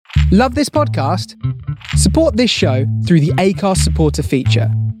Love this podcast? Support this show through the Acast supporter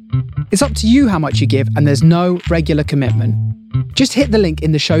feature. It's up to you how much you give, and there's no regular commitment. Just hit the link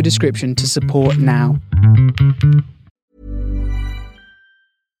in the show description to support now.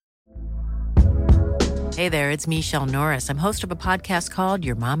 Hey there, it's Michelle Norris. I'm host of a podcast called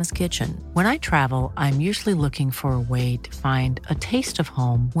Your Mama's Kitchen. When I travel, I'm usually looking for a way to find a taste of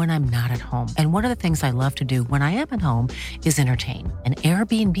home when I'm not at home. And one of the things I love to do when I am at home is entertain. And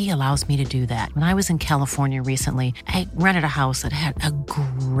Airbnb allows me to do that. When I was in California recently, I rented a house that had a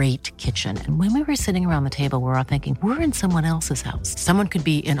great kitchen. And when we were sitting around the table, we were all thinking, we're in someone else's house. Someone could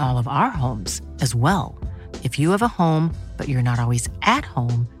be in all of our homes as well. If you have a home, but you're not always at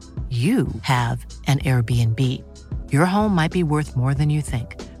home, you have an Airbnb. Your home might be worth more than you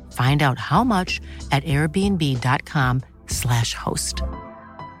think. Find out how much at airbnb.com/host.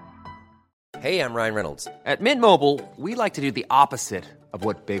 Hey, I'm Ryan Reynolds. At Mint Mobile, we like to do the opposite of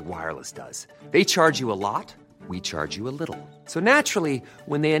what Big Wireless does. They charge you a lot, we charge you a little. So naturally,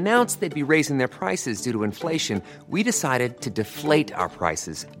 when they announced they'd be raising their prices due to inflation, we decided to deflate our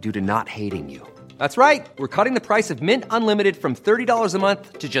prices due to not hating you. That's right. We're cutting the price of Mint Unlimited from $30 a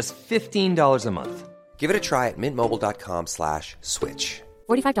month to just $15 a month. Give it a try at mintmobile.com/switch.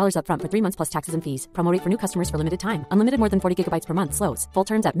 $45 up front for 3 months plus taxes and fees. Promo rate for new customers for limited time. Unlimited more than 40 gigabytes per month. Slows full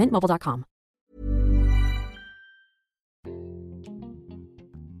terms at mintmobile.com.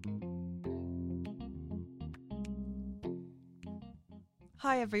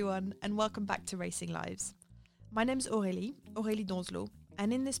 Hi everyone, and welcome back to Racing Lives. My name's Aurélie Donzelot,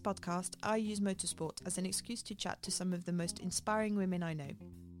 and in this podcast I use motorsport as an excuse to chat to some of the most inspiring women I know.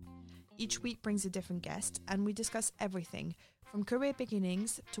 Each week brings a different guest, and we discuss everything from career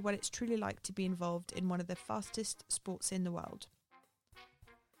beginnings to what it's truly like to be involved in one of the fastest sports in the world.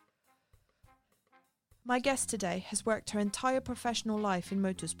 My guest today has worked her entire professional life in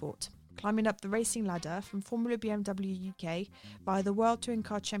motorsport, climbing up the racing ladder from Formula BMW UK via the World Touring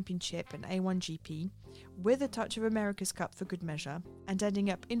Car Championship and A1GP, with a touch of America's Cup for good measure, and ending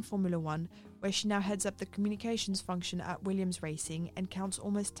up in Formula One, where she now heads up the communications function at Williams Racing and counts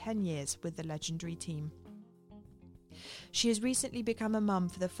almost 10 years with the legendary team. She has recently become a mum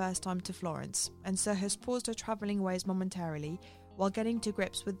for the first time to Florence, and so has paused her travelling ways momentarily while getting to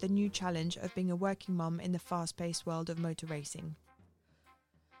grips with the new challenge of being a working mum in the fast-paced world of motor racing.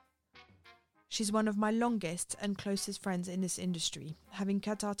 She's one of my longest and closest friends in this industry, having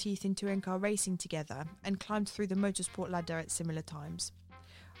cut our teeth in touring car racing together and climbed through the motorsport ladder at similar times.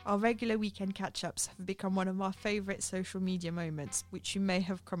 Our regular weekend catch-ups have become one of our favourite social media moments, which you may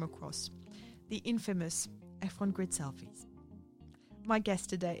have come across. The infamous F1 grid selfies. My guest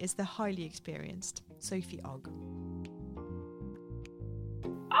today is the highly experienced Sophie Ogg.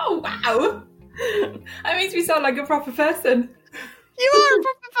 Oh, wow! That makes me sound like a proper person. You are a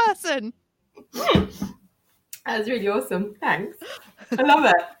proper person! That's really awesome. Thanks. I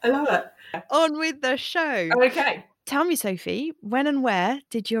love it. On with the show. Okay. Tell me, Sophie, when and where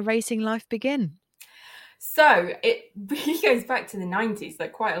did your racing life begin? So it really goes back to the 90s,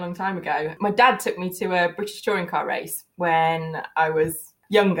 like quite a long time ago. My dad took me to a British touring car race when I was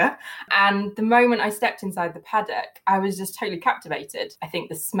younger. And the moment I stepped inside the paddock, I was just totally captivated. I think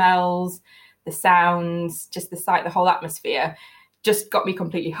the smells, the sounds, just the sight, the whole atmosphere just got me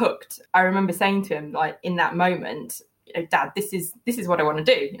completely hooked. I remember saying to him, like, in that moment, Dad, this is what I want to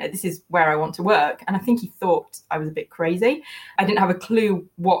do. This is where I want to work. And I think he thought I was a bit crazy. I didn't have a clue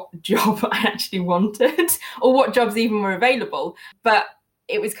what job I actually wanted or what jobs even were available. But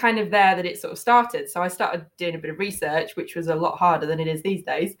it was kind of there that it sort of started. So I started doing a bit of research, which was a lot harder than it is these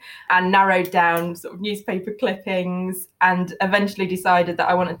days, and narrowed down sort of newspaper clippings, and eventually decided that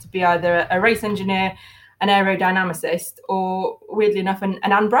I wanted to be either a race engineer, an aerodynamicist, or weirdly enough, an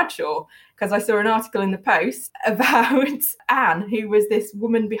Anne Bradshaw, because I saw an article in the Post about Anne, who was this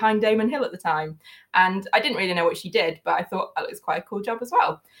woman behind Damon Hill at the time. And I didn't really know what she did, but I thought that was quite a cool job as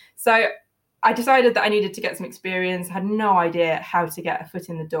well. So I decided that I needed to get some experience. I had no idea how to get a foot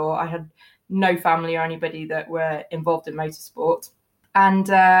in the door. I had no family or anybody that were involved in motorsport. And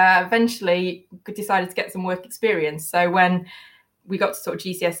eventually decided to get some work experience. So when we got to sort of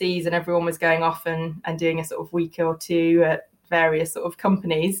GCSEs and everyone was going off and doing a sort of week or two at various sort of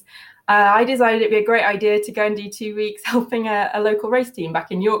companies, I decided it'd be a great idea to go and do 2 weeks helping a local race team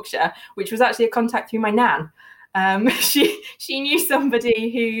back in Yorkshire, which was actually a contact through my nan. She knew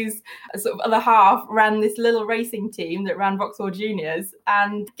somebody who's sort of other half ran this little racing team that ran Vauxhall Juniors,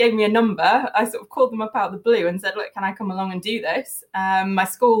 and gave me a number. I sort of called them up out of the blue and said, look, can I come along and do this? My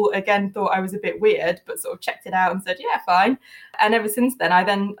school again thought I was a bit weird, but sort of checked it out and said, yeah, fine. And ever since then,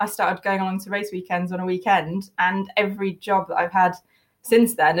 I started going along to race weekends on a weekend, and every job that I've had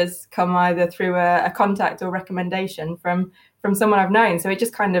since then has come either through a contact or recommendation from someone I've known. So it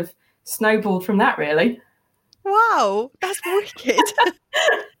just kind of snowballed from that, really. Wow, that's wicked.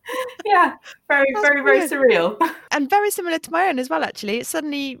 Yeah, very surreal. And very similar to my own as well, actually. It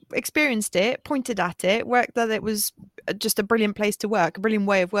suddenly experienced it, pointed at it, worked that it was just a brilliant place to work, a brilliant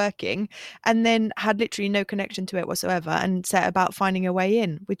way of working, and then had literally no connection to it whatsoever and set about finding a way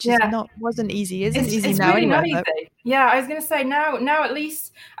in, which is wasn't easy, isn't easy it's now really anyway. Not easy. Yeah, I was going to say now at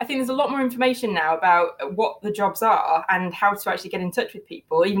least I think there's a lot more information now about what the jobs are and how to actually get in touch with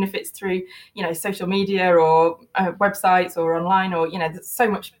people, even if it's through, social media or websites or online, or, there's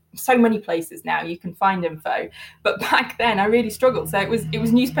so many places now you can find info. But back then I really struggled. So it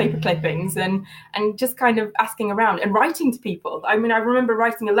was newspaper clippings and just kind of asking around and writing to people. I mean, I remember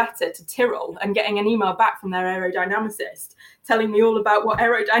writing a letter to Tyrrell and getting an email back from their aerodynamicist telling me all about what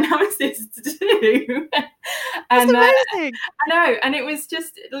aerodynamicists do. And amazing. I know, and it was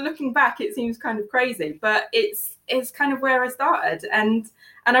just, looking back, it seems kind of crazy, but it's kind of where I started, and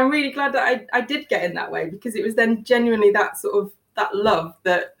I'm really glad that I did get in that way, because it was then genuinely that sort of that love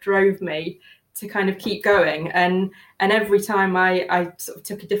that drove me to kind of keep going. And every time I sort of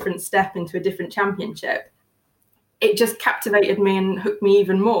took a different step into a different championship, it just captivated me and hooked me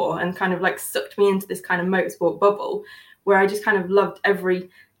even more, and kind of like sucked me into this kind of motorsport bubble where I just kind of loved every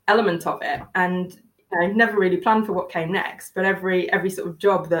element of it. And I never really planned for what came next, but every sort of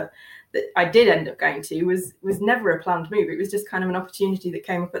job that I did end up going to was never a planned move. It was just kind of an opportunity that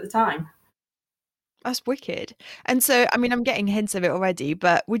came up at the time. That's wicked. And so, I mean, I'm getting hints of it already,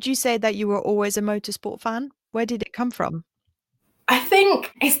 but would you say that you were always a motorsport fan? Where did it come from? I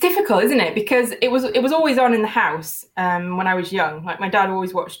think it's difficult, isn't it? Because it was always on in the house when I was young. Like, my dad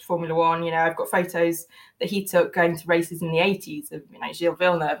always watched Formula One. I've got photos that he took going to races in the 80s of Gilles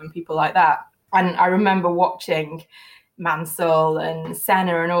Villeneuve and people like that. And I remember watching Mansell and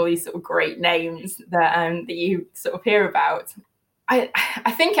Senna and all these sort of great names that you sort of hear about. I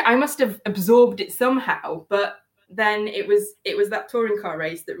think I must have absorbed it somehow, but then it was that touring car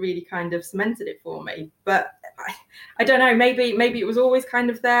race that really kind of cemented it for me. But I don't know, maybe it was always kind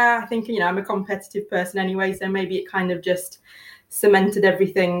of there. I think, I'm a competitive person anyway, so maybe it kind of just cemented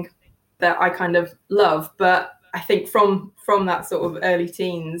everything that I kind of love. But I think from that sort of early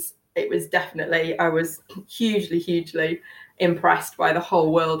teens, it was definitely, I was hugely impressed by the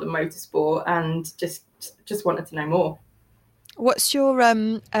whole world of motorsport and just wanted to know more. What's your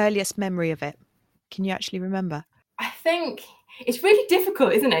earliest memory of it? Can you actually remember? I think it's really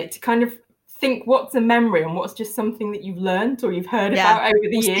difficult, isn't it, to kind of think what's a memory and what's just something that you've learned or you've heard about over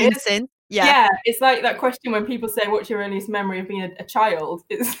the years. Yeah, it's like that question when people say, what's your earliest memory of being a child?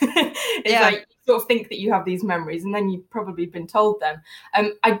 It's like you sort of think that you have these memories and then you've probably been told them.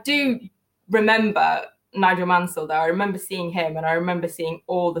 I do remember Nigel Mansell, though. I remember seeing him, and I remember seeing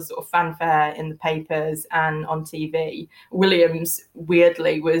all the sort of fanfare in the papers and on TV. Williams,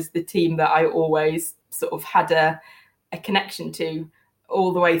 weirdly, was the team that I always sort of had a connection to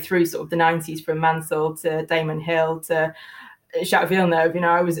all the way through sort of the 90s, from Mansell to Damon Hill to Jacques Villeneuve.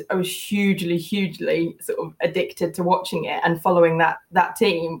 I was hugely sort of addicted to watching it and following that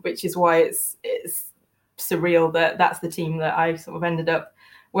team, which is why it's surreal that that's the team that I sort of ended up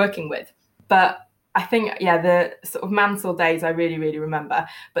working with. But I think, the sort of Mansell days I really remember.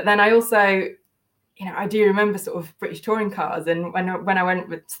 But then I also, I do remember sort of British touring cars. And when I went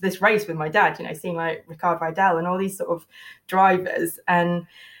to this race with my dad, seeing like Ricard Vidal and all these sort of drivers, and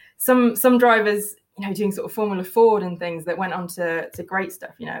some drivers, doing sort of Formula Ford and things that went on to great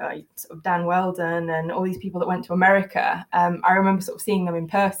stuff, like sort of Dan Weldon and all these people that went to America. I remember sort of seeing them in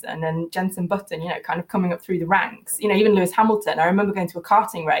person, and Jenson Button, kind of coming up through the ranks, even Lewis Hamilton. I remember going to a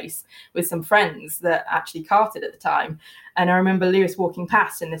karting race with some friends that actually karted at the time. And I remember Lewis walking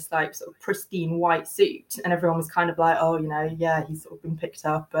past in this like sort of pristine white suit, and everyone was kind of like, oh, he's sort of been picked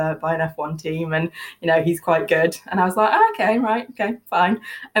up by an F1 team, and, he's quite good. And I was like, oh, okay, fine.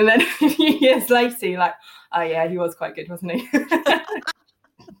 And then a few years later, you're like, oh yeah, he was quite good, wasn't he?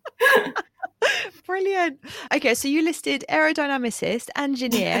 Brilliant. Okay, so you listed aerodynamicist,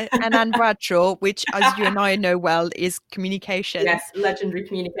 engineer, and Anne Bradshaw, which, as you and I know well, is communications. Yes, legendary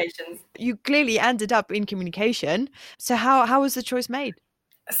communications. You clearly ended up in communication. So how was the choice made?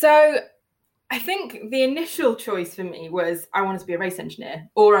 So I think the initial choice for me was I wanted to be a race engineer,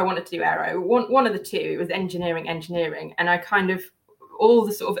 or I wanted to do aero. One of the two. It was engineering. And I kind of, all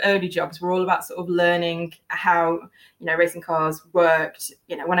the sort of early jobs were all about sort of learning how, racing cars worked.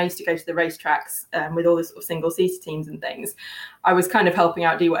 When I used to go to the racetracks with all the sort of single-seater teams and things, I was kind of helping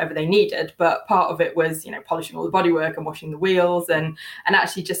out do whatever they needed. But part of it was, polishing all the bodywork and washing the wheels and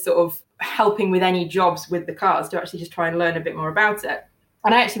actually just sort of helping with any jobs with the cars to actually just try and learn a bit more about it.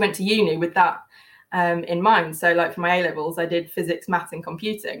 And I actually went to uni with that in mind. So like for my A-levels, I did physics, maths and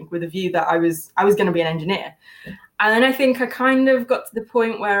computing with a view that I was going to be an engineer. And then I think I kind of got to the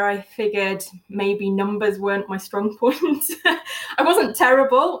point where I figured maybe numbers weren't my strong point. I wasn't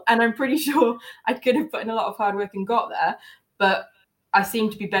terrible, and I'm pretty sure I could have put in a lot of hard work and got there, but I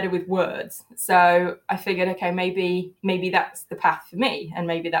seemed to be better with words. So I figured, okay, maybe that's the path for me, and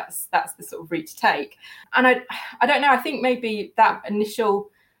maybe that's the sort of route to take. And I don't know, I think maybe that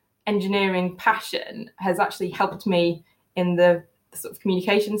initial engineering passion has actually helped me in the sort of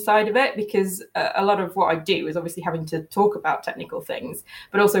communication side of it, because a lot of what I do is obviously having to talk about technical things,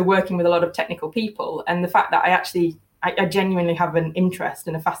 but also working with a lot of technical people. And the fact that I genuinely have an interest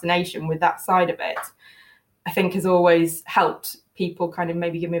and a fascination with that side of it, I think has always helped people kind of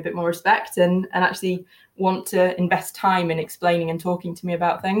maybe give me a bit more respect and actually want to invest time in explaining and talking to me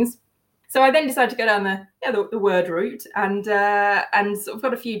about things. So I then decided to go down the word route and sort of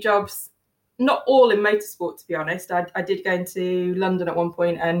got a few jobs, not all in motorsport, to be honest. I did go into London at one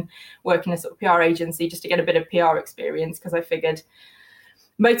point and work in a sort of PR agency just to get a bit of PR experience, because I figured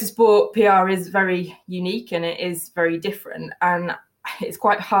motorsport PR is very unique and it is very different. And it's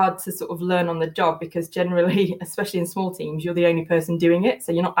quite hard to sort of learn on the job, because generally, especially in small teams, you're the only person doing it.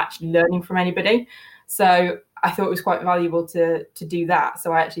 So you're not actually learning from anybody. So I thought it was quite valuable to do that.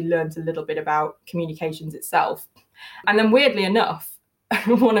 So I actually learned a little bit about communications itself. And then weirdly enough,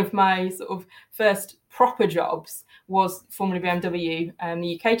 one of my sort of first proper jobs was Formula BMW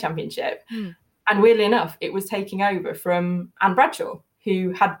the UK Championship. And weirdly enough, it was taking over from Anne Bradshaw,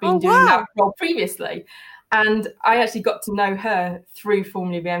 who had been doing that role previously. And I actually got to know her through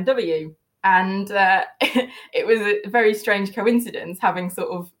Formula BMW. And it was a very strange coincidence, having sort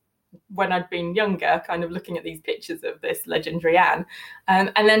of, when I'd been younger, kind of looking at these pictures of this legendary Anne,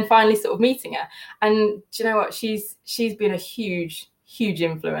 and then finally sort of meeting her. And do you know what? She's been a huge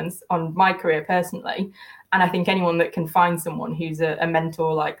influence on my career personally. And I think anyone that can find someone who's a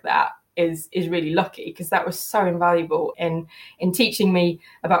mentor like that is really lucky, because that was so invaluable in teaching me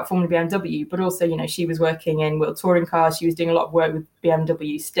about Formula BMW. But also, you know, she was working in World Touring Cars. She was doing a lot of work with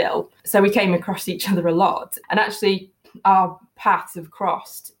BMW still. So we came across each other a lot. And actually, our paths have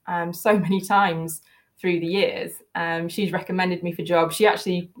crossed so many times through the years. She's recommended me for jobs. She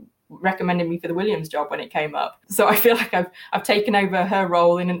actually recommended me for the Williams job when it came up. So I feel like I've taken over her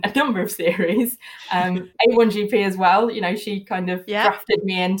role in a number of series. A1GP as well. You know, she kind of drafted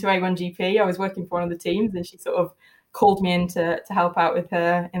me into A1GP. I was working for one of the teams, and she sort of called me in to help out with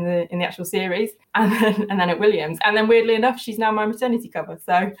her in the actual series, and then at Williams. And then weirdly enough, she's now my maternity cover.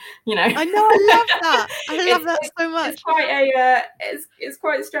 So, you know, I know, I love that. I love that so much. It's quite it's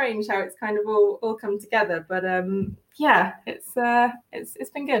quite strange how it's kind of all come together. But yeah, it's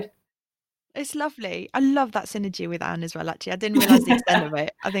been good. It's lovely. I love that synergy with Anne as well. Actually, I didn't realise the extent of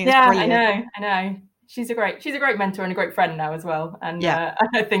it. I think it's brilliant. I know. She's a great mentor and a great friend now as well. And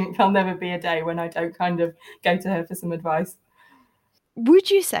I think there'll never be a day when I don't kind of go to her for some advice. Would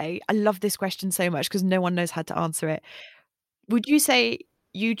you say, I love this question so much because no one knows how to answer it. Would you say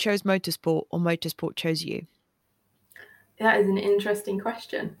you chose motorsport or motorsport chose you? That is an interesting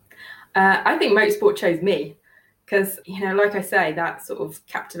question. I think motorsport chose me. Because, you know, like I say, that sort of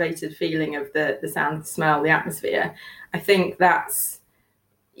captivated feeling of the sound, the smell, the atmosphere, I think that's,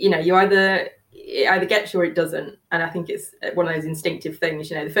 you know, it either gets you or it doesn't. And I think it's one of those instinctive things,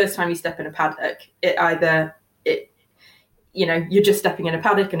 you know, the first time you step in a paddock, you know, you're just stepping in a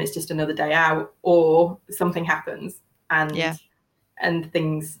paddock and it's just another day out, or something happens and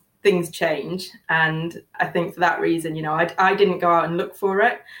things change. And I think for that reason, you know, I didn't go out and look for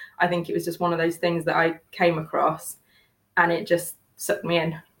it. I think it was just one of those things that I came across and it just sucked me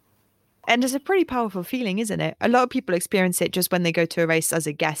in. And it's a pretty powerful feeling, isn't it? A lot of people experience it just when they go to a race as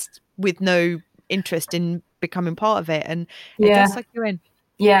a guest with no interest in becoming part of it. And it does suck you in.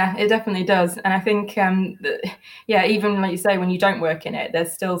 Yeah, it definitely does. And I think, even like you say, when you don't work in it,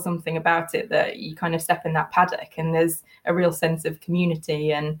 there's still something about it that you kind of step in that paddock and there's a real sense of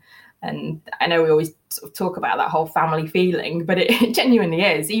community. And I know we always sort of talk about that whole family feeling, but it genuinely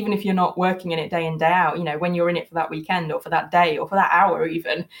is. Even if you're not working in it day in, day out, you know, when you're in it for that weekend or for that day or for that hour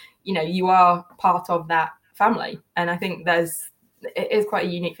even, you know, you are part of that family. And I think it is quite a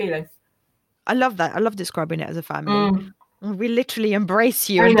unique feeling. I love that. I love describing it as a family. We literally embrace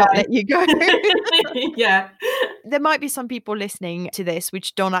you and don't let you go. Yeah. There might be some people listening to this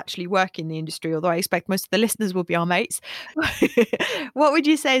which don't actually work in the industry, although I expect most of the listeners will be our mates. What would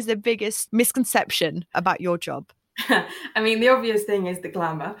you say is the biggest misconception about your job? I mean, the obvious thing is the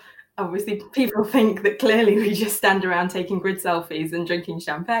glamour. obviously people think that clearly we just stand around taking grid selfies and drinking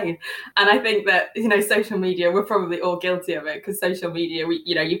champagne. And I think that, social media, we're probably all guilty of it, because social media,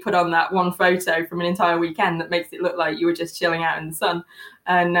 you put on that one photo from an entire weekend that makes it look like you were just chilling out in the sun.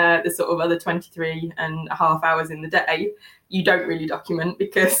 And the sort of other 23 and a half hours in the day, you don't really document,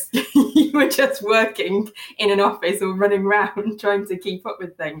 because you were just working in an office or running around trying to keep up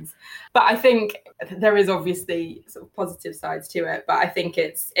with things. But I think there is obviously sort of positive sides to it, but I think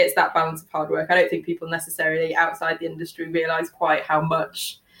it's that balance of hard work. I don't think people necessarily outside the industry realise quite how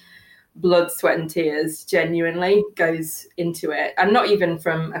much blood, sweat and tears genuinely goes into it. And not even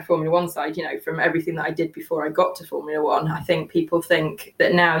from a Formula One side, from everything that I did before I got to Formula One. I think people think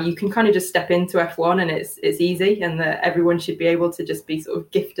that now you can kind of just step into F1 and it's easy, and that everyone should be able to just be sort of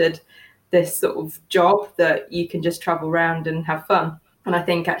gifted this sort of job that you can just travel around and have fun. And I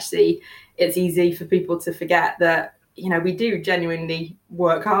think actually it's easy for people to forget that, we do genuinely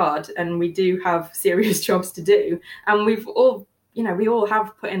work hard and we do have serious jobs to do. And we've all, we all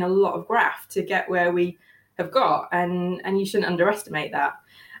have put in a lot of graft to get where we have got, and you shouldn't underestimate that.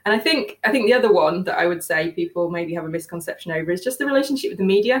 And I think the other one that I would say people maybe have a misconception over is just the relationship with the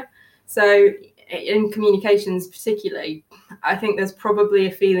media. So in communications particularly, I think there's probably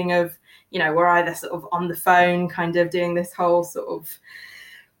a feeling of, we're either sort of on the phone kind of doing this whole sort of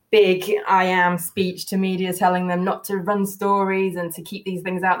big I am speech to media telling them not to run stories and to keep these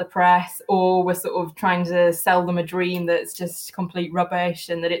things out of the press, or we're sort of trying to sell them a dream that's just complete rubbish,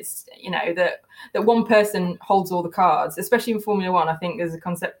 and that it's, that one person holds all the cards. Especially in Formula One, I think there's a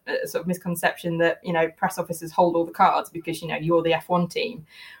sort of misconception that, press officers hold all the cards because, you're the F1 team.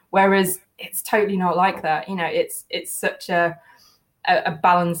 Whereas it's totally not like that. It's such a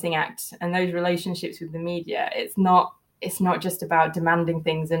balancing act, and those relationships with the media, it's not just about demanding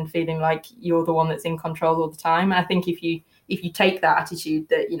things and feeling like you're the one that's in control all the time. And I think if you take that attitude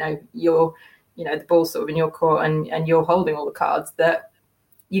that, you're, the ball's sort of in your court and you're holding all the cards, that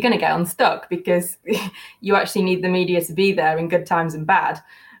you're going to get unstuck, because you actually need the media to be there in good times and bad,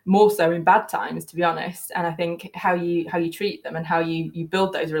 more so in bad times, to be honest. And I think how you treat them and how you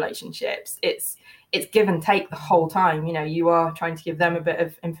build those relationships, it's give and take the whole time. You are trying to give them a bit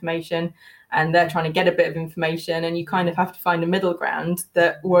of information and they're trying to get a bit of information, and you kind of have to find a middle ground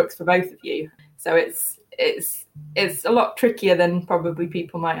that works for both of you. So it's a lot trickier than probably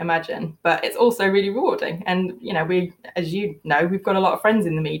people might imagine, but it's also really rewarding. And we, as we've got a lot of friends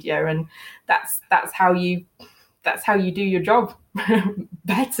in the media, and that's how you do your job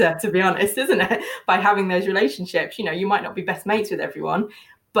better, to be honest, isn't it? By having those relationships. You might not be best mates with everyone,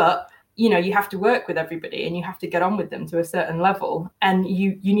 but you have to work with everybody and you have to get on with them to a certain level, and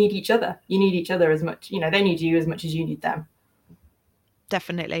you need each other. You need each other as much, they need you as much as you need them.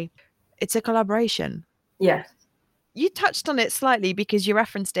 Definitely. It's a collaboration. Yeah. You touched on it slightly because you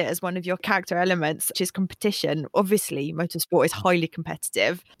referenced it as one of your character elements, which is competition. Obviously, motorsport is highly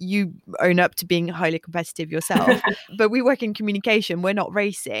competitive. You own up to being highly competitive yourself, but we work in communication, we're not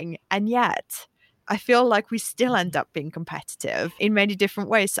racing. And yet I feel like we still end up being competitive in many different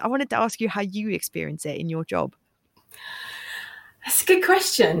ways. So I wanted to ask you how you experience it in your job. That's a good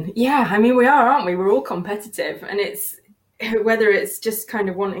question. Yeah, I mean, we are, aren't we? We're all competitive, and it's whether it's just kind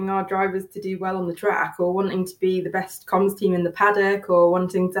of wanting our drivers to do well on the track, or wanting to be the best comms team in the paddock, or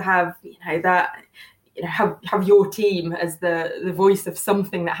wanting to have, have your team as the voice of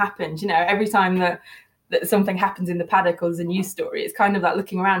something that happened. Every time that something happens in the paddock or there's a news story, it's kind of like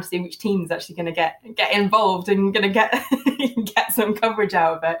looking around to see which team's actually going to get involved and going to get some coverage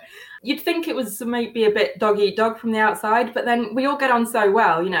out of it. You'd think it was maybe a bit dog eat dog from the outside, but then we all get on so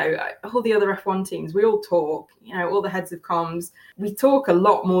well. All the other F1 teams, we all talk, all the heads of comms, we talk a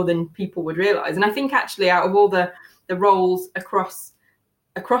lot more than people would realise. And I think actually out of all the roles across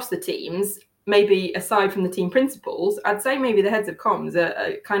the teams, maybe aside from the team principals, I'd say maybe the heads of comms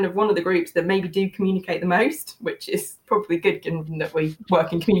are kind of one of the groups that maybe do communicate the most, which is probably good given that we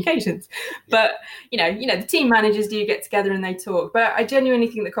work in communications. But, the team managers do get together and they talk. But I genuinely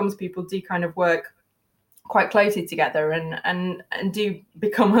think the comms people do kind of work quite closely together and do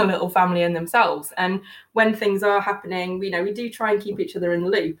become a little family in themselves. And when things are happening, we do try and keep each other in the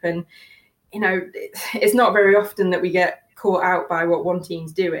loop. And, it's not very often that we get caught out by what one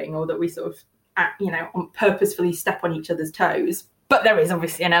team's doing, or that we sort of purposefully step on each other's toes. But there is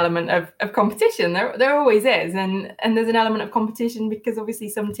obviously an element of competition. There always is, and there's an element of competition because obviously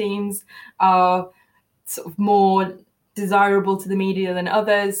some teams are sort of more desirable to the media than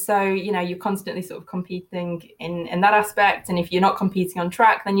others. So you're constantly sort of competing in that aspect. And if you're not competing on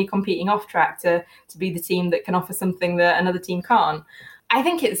track, then you're competing off track to be the team that can offer something that another team can't. I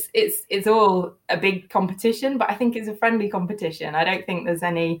think it's all a big competition, but I think it's a friendly competition. I don't think there's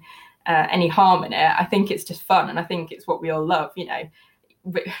any harm in it. I think it's just fun, and I think it's what we all love,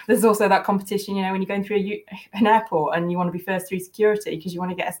 But there's also that competition, when you're going through an airport and you want to be first through security because you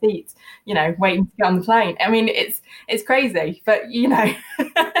want to get a seat, waiting to get on the plane. I mean, it's crazy, but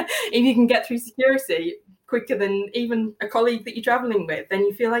if you can get through security quicker than even a colleague that you're traveling with, then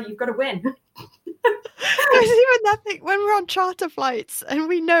you feel like you've got to win. There's even that thing when we're on charter flights and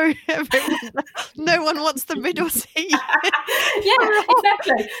we know no one wants the middle seat. Yeah,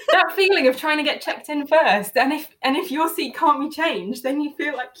 exactly. That feeling of trying to get checked in first, and if your seat can't be changed, then you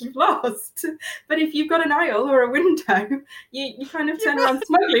feel like you've lost. But if you've got an aisle or a window, you kind of turn around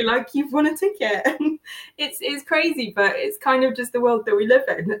smugly like you've won a ticket. And it's crazy, but it's kind of just the world that we live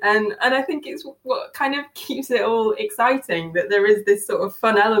in, and I think it's what kind of keeps it all exciting, that there is this sort of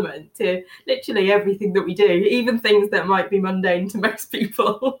fun element to literally everything that we do, even things that might be mundane to most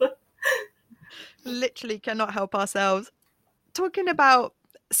people. Literally cannot help ourselves. Talking about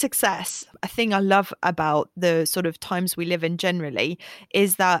success, a thing I love about the sort of times we live in generally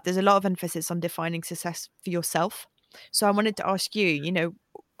is that there's a lot of emphasis on defining success for yourself. So I wanted to ask you,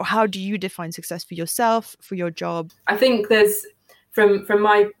 how do you define success for yourself, for your job? I think there's, from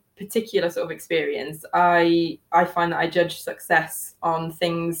my particular sort of experience, I find that I judge success on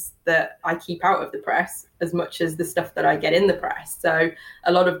things that I keep out of the press as much as the stuff that I get in the press. So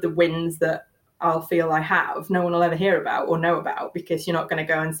a lot of the wins that I'll feel I have, no one will ever hear about or know about, because you're not going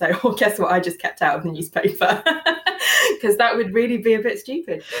to go and say, oh, guess what I just kept out of the newspaper, because that would really be a bit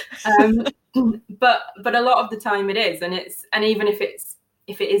stupid. But a lot of the time it is, and even if it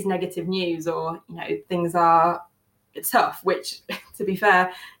is negative news, or things are tough, which, to be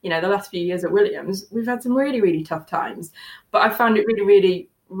fair, the last few years at Williams, we've had some really, really tough times. But I found it really, really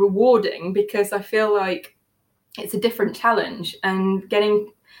rewarding, because I feel like it's a different challenge, and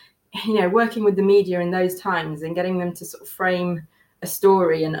getting, working with the media in those times and getting them to sort of frame a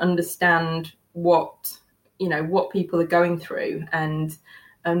story and understand what people are going through and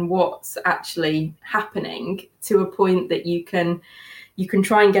what's actually happening, to a point that you can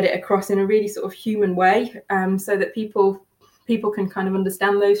try and get it across in a really sort of human way, so that people can kind of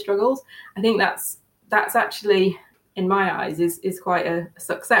understand those struggles. I think that's actually, in my eyes, is quite a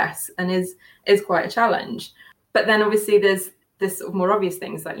success, and is quite a challenge. But then obviously there's sort of more obvious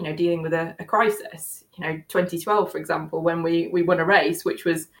things, like dealing with a crisis. 2012, for example, when we won a race which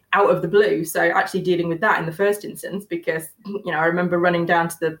was out of the blue. So actually dealing with that in the first instance, because I remember running down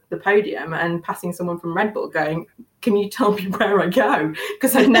to the podium and passing someone from Red Bull going, can you tell me where I go?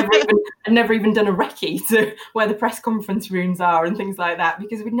 Because I'd never even done a recce to where the press conference rooms are and things like that,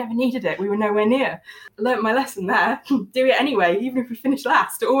 because we'd never needed it. We were nowhere near. I learnt my lesson there. Do it anyway, even if we finish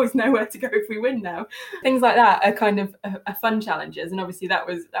last. Always know where to go if we win now. Things like that are kind of a fun challenges, and obviously that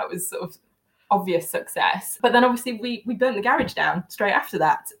was sort of obvious success. But then obviously we burnt the garage down straight after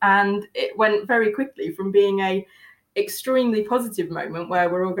that, and it went very quickly from being a extremely positive moment where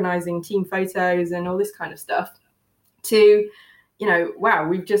we're organising team photos and all this kind of stuff, to, wow,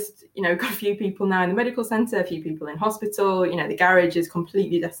 we've just, got a few people now in the medical centre, a few people in hospital, the garage is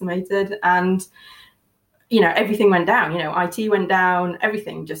completely decimated, and, everything went down, IT went down,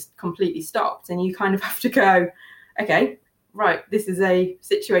 everything just completely stopped. And you kind of have to go, okay, right, this is a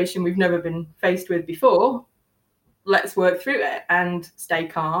situation we've never been faced with before. Let's work through it and stay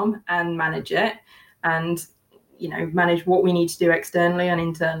calm and manage it, and manage what we need to do externally and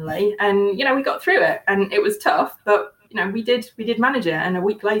internally. And, we got through it, and it was tough, but, we did manage it. And a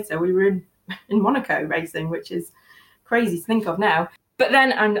week later we were in Monaco racing, which is crazy to think of now. But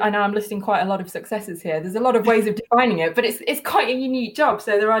then, I know I'm listing quite a lot of successes here. There's a lot of ways of defining it, but it's quite a unique job.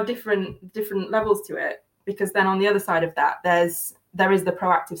 So there are different levels to it, because then on the other side of that, there is the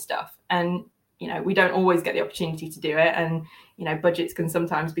proactive stuff. And, we don't always get the opportunity to do it. And, budgets can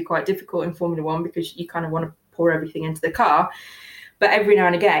sometimes be quite difficult in Formula One, because you kind of want to pour everything into the car. But every now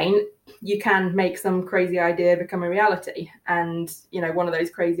and again, you can make some crazy idea become a reality. And, one of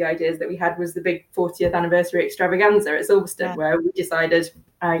those crazy ideas that we had was the big 40th anniversary extravaganza at Silverstone, where we decided,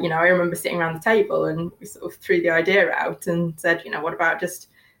 I remember sitting around the table and we sort of threw the idea out and said, what about just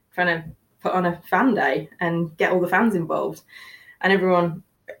trying to put on a fan day and get all the fans involved? And everyone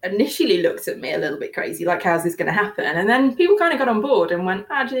initially looked at me a little bit crazy, like, how's this going to happen? And then people kind of got on board and went,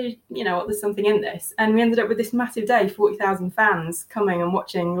 actually, there's something in this. And we ended up with this massive day, 40,000 fans coming and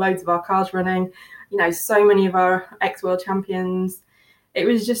watching loads of our cars running, so many of our ex-world champions. It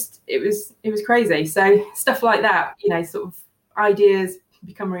was crazy. So stuff like that, sort of ideas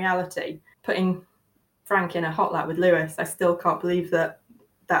become reality. Putting Frank in a hot lap with Lewis, I still can't believe that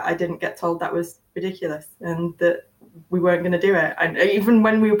I didn't get told that was ridiculous, and that we weren't going to do it. And even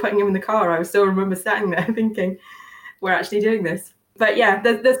when we were putting him in the car, I still remember sitting there thinking, we're actually doing this. But yeah,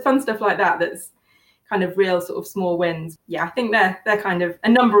 there's fun stuff like that that's kind of real sort of small wins. Yeah, I think they're kind of a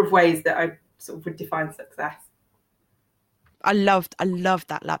number of ways that I sort of would define success. I loved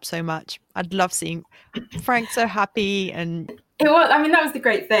that lap so much. I'd love seeing Frank so happy. And it was, I mean, that was the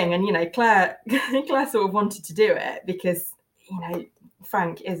great thing. And, you know, Claire sort of wanted to do it because, you know,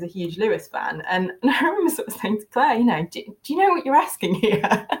 Frank is a huge Lewis fan. And I remember sort of saying to Claire, you know, do you know what you're asking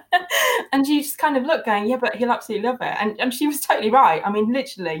here? And she just kind of looked going, yeah, but he'll absolutely love it. And she was totally right. I mean,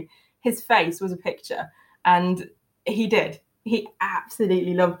 literally, his face was a picture. And he did. He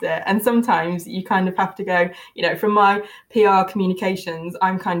absolutely loved it. And sometimes you kind of have to go, you know, from my PR communications,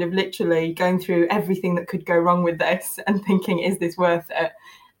 I'm kind of literally going through everything that could go wrong with this and thinking, is this worth it?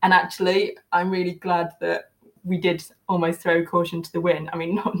 And actually, I'm really glad that we did almost throw caution to the wind. I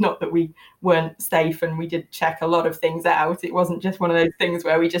mean, not that we weren't safe, and we did check a lot of things out. It wasn't just one of those things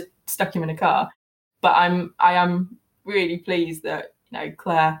where we just stuck him in a car. But I am really pleased that, you know,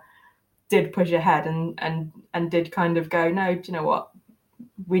 Claire did push ahead and did kind of go, no, do you know what?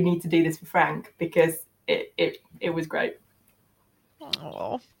 We need to do this for Frank, because it was great.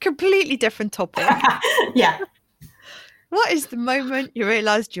 Oh, completely different topic. Yeah. What is the moment you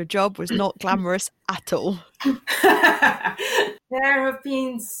realised your job was not glamorous at all? There have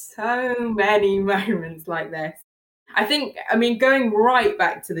been so many moments like this. I think, I mean, going right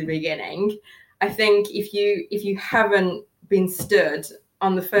back to the beginning, I think if you haven't been stood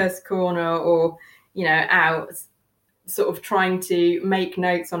on the first corner or, you know, out sort of trying to make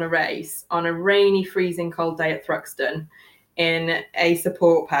notes on a race on a rainy, freezing cold day at Thruxton in a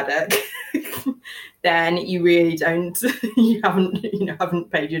support paddock, then you really you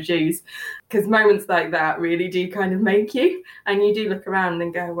haven't paid your dues. Because moments like that really do kind of make you, and you do look around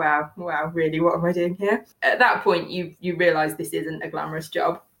and go, wow, really, what am I doing here? At that point, you realise this isn't a glamorous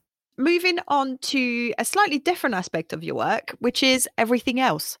job. Moving on to a slightly different aspect of your work, which is everything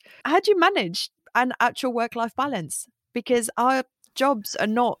else. How do you manage an actual work-life balance? Because our jobs are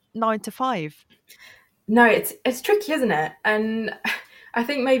not 9 to 5. No, it's tricky, isn't it? And I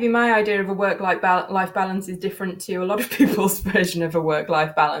think maybe my idea of a work-life balance is different to a lot of people's version of a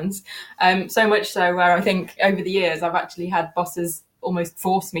work-life balance. So much so where I think over the years I've actually had bosses almost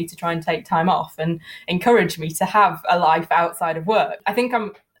force me to try and take time off and encourage me to have a life outside of work. I think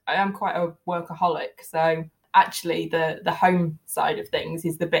I am quite a workaholic. So actually the home side of things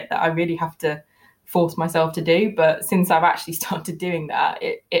is the bit that I really have to force myself to do. But since I've actually started doing that,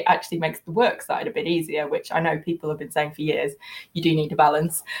 it actually makes the work side a bit easier, which I know people have been saying for years, you do need a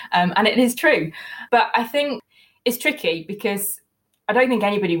balance. And it is true. But I think it's tricky because I don't think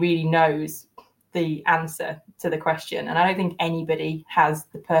anybody really knows the answer to the question. And I don't think anybody has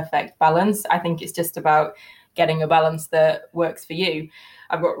the perfect balance. I think it's just about getting a balance that works for you.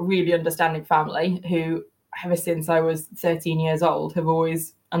 I've got a really understanding family who, ever since I was 13 years old, have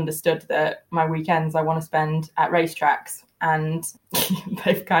always understood that my weekends I want to spend at racetracks. And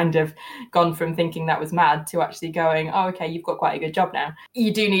they've kind of gone from thinking that was mad to actually going, oh, okay, you've got quite a good job now.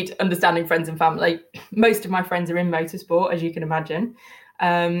 You do need understanding friends and family. Most of my friends are in motorsport, as you can imagine.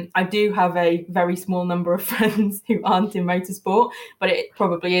 I do have a very small number of friends who aren't in motorsport, but it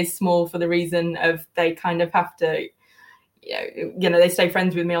probably is small for the reason of they kind of have to, you know, they stay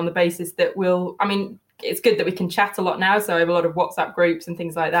friends with me on the basis that it's good that we can chat a lot now. So I have a lot of WhatsApp groups and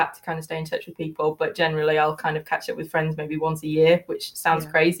things like that to kind of stay in touch with people. But generally, I'll kind of catch up with friends maybe once a year, which sounds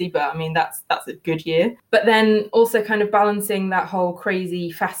crazy, but I mean, that's a good year. But then also kind of balancing that whole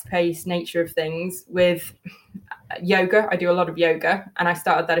crazy, fast-paced nature of things with yoga. I do a lot of yoga, and I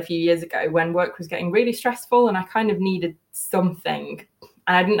started that a few years ago when work was getting really stressful and I kind of needed something.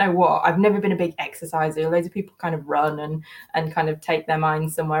 And I didn't know what. I've never been a big exerciser. Loads of people kind of run and kind of take their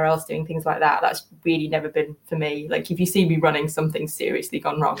minds somewhere else doing things like that. That's really never been for me. Like if you see me running, something's seriously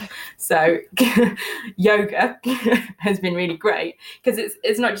gone wrong. So yoga has been really great because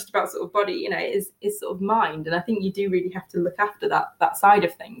it's not just about sort of body, you know, it's sort of mind. And I think you do really have to look after that side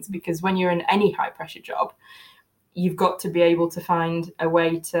of things, because when you're in any high pressure job, you've got to be able to find a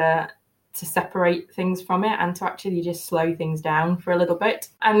way to separate things from it and to actually just slow things down for a little bit.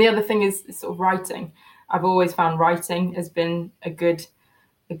 And the other thing is sort of writing. I've always found writing has been a good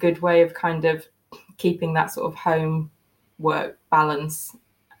way of kind of keeping that sort of home work balance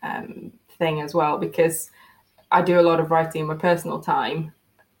thing as well, because I do a lot of writing in my personal time,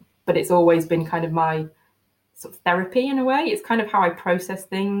 but it's always been kind of my sort of therapy in a way. It's kind of how I process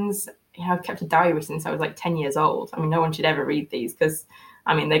things. You know, I've kept a diary since I was like 10 years old. I mean, no one should ever read these because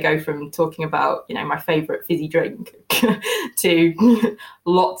I mean, they go from talking about, my favourite fizzy drink to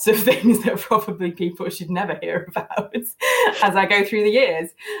lots of things that probably people should never hear about as I go through the years,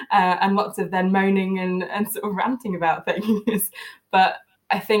 and lots of then moaning and sort of ranting about things. But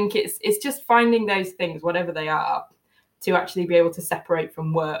I think it's just finding those things, whatever they are, to actually be able to separate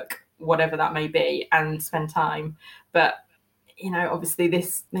from work, whatever that may be, and spend time. But, obviously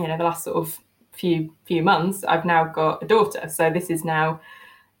this, the last sort of few months, I've now got a daughter. So this is now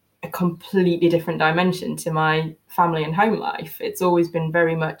a completely different dimension to my family and home life. It's always been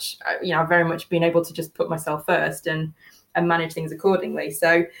very much, I've very much been able to just put myself first and manage things accordingly.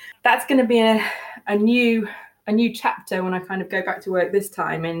 So that's going to be a new chapter when I kind of go back to work this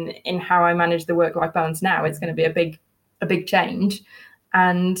time in how I manage the work-life balance now. It's going to be a big change,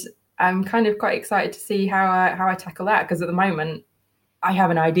 and I'm kind of quite excited to see how I tackle that, because at the moment I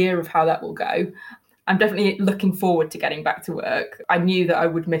have an idea of how that will go. I'm definitely looking forward to getting back to work. I knew that I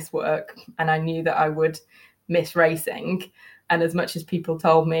would miss work, and I knew that I would miss racing. And as much as people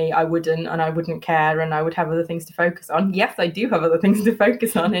told me I wouldn't, and I wouldn't care, and I would have other things to focus on, yes, I do have other things to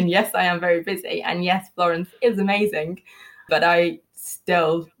focus on. And yes, I am very busy. And yes, Florence is amazing. But I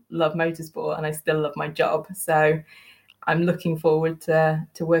still love motorsport, and I still love my job. So I'm looking forward to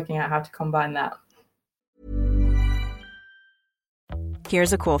working out how to combine that.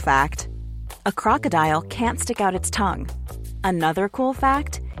 Here's a cool fact. A crocodile can't stick out its tongue. Another cool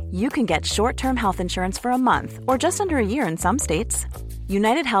fact, you can get short-term health insurance for a month or just under a year in some states.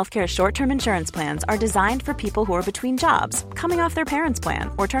 United Healthcare short-term insurance plans are designed for people who are between jobs, coming off their parents'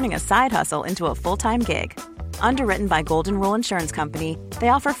 plan, or turning a side hustle into a full-time gig. Underwritten by Golden Rule Insurance Company, they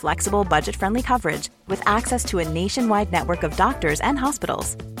offer flexible, budget-friendly coverage with access to a nationwide network of doctors and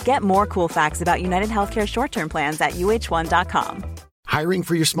hospitals. Get more cool facts about United Healthcare short-term plans at uh1.com. Hiring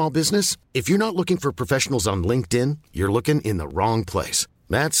for your small business? If you're not looking for professionals on LinkedIn, you're looking in the wrong place.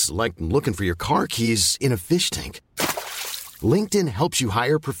 That's like looking for your car keys in a fish tank. LinkedIn helps you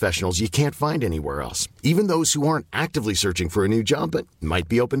hire professionals you can't find anywhere else, even those who aren't actively searching for a new job but might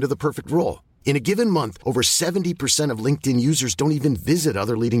be open to the perfect role. In a given month, over 70% of LinkedIn users don't even visit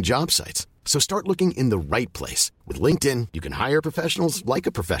other leading job sites. So start looking in the right place. With LinkedIn, you can hire professionals like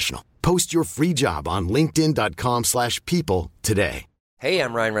a professional. Post your free job on linkedin.com/people today. Hey,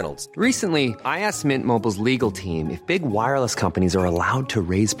 I'm Ryan Reynolds. Recently, I asked Mint Mobile's legal team if big wireless companies are allowed to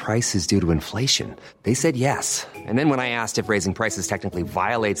raise prices due to inflation. They said yes. And then when I asked if raising prices technically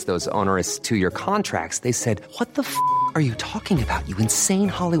violates those onerous 2-year contracts, they said, "What the f*** are you talking about, you insane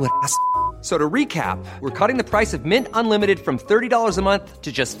Hollywood ass?" So to recap, we're cutting the price of Mint Unlimited from $30 a month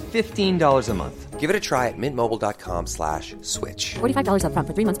to just $15 a month. Give it a try at mintmobile.com/switch. $45 up front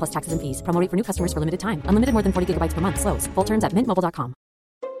for 3 months plus taxes and fees. Promo rate for new customers for limited time. Unlimited more than 40 gigabytes per month. Slows full terms at mintmobile.com.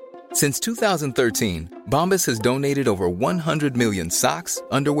 Since 2013, Bombas has donated over 100 million socks,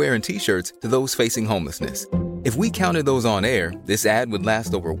 underwear, and T-shirts to those facing homelessness. If we counted those on air, this ad would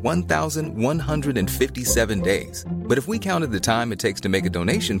last over 1,157 days. But if we counted the time it takes to make a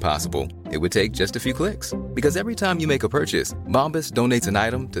donation possible, it would take just a few clicks. Because every time you make a purchase, Bombas donates an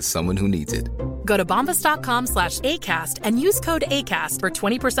item to someone who needs it. Go to bombas.com/ACAST and use code ACAST for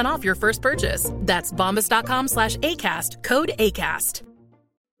 20% off your first purchase. That's bombas.com/ACAST, code ACAST.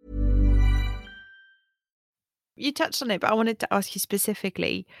 You touched on it, but I wanted to ask you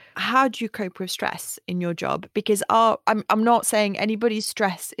specifically, how do you cope with stress in your job? Because I'm not saying anybody's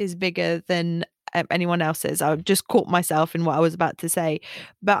stress is bigger than anyone else's. I just caught myself in what I was about to say.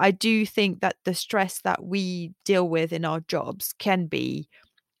 But I do think that the stress that we deal with in our jobs can be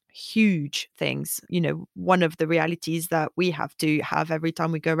huge things. One of the realities that we have to have every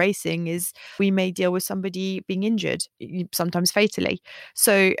time we go racing is we may deal with somebody being injured, sometimes fatally.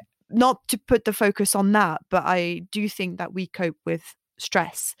 So not to put the focus on that, but I do think that we cope with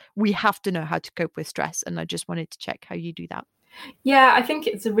stress. We have to know how to cope with stress. And I just wanted to check how you do that. Yeah, I think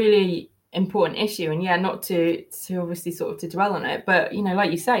it's a really important issue. And yeah, not to obviously sort of to dwell on it. But,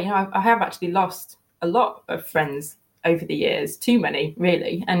 like you say, I have actually lost a lot of friends over the years, too many,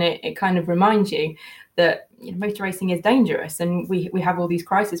 really. And it kind of reminds you that motor racing is dangerous, and we have all these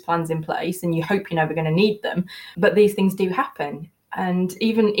crisis plans in place, and you hope you're never going to need them. But these things do happen. And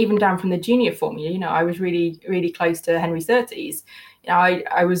even down from the junior formula, I was really, really close to Henry Surtees.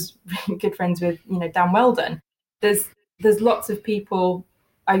 I was really good friends with, Dan Weldon. There's lots of people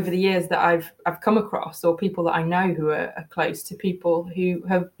over the years that I've come across, or people that I know who are close to people who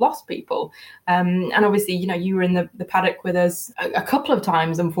have lost people. And obviously, you were in the paddock with us a couple of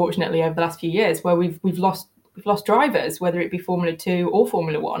times, unfortunately, over the last few years, where we've lost drivers, whether it be Formula 2 or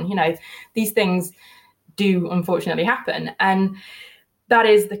Formula 1. These things do unfortunately happen, and that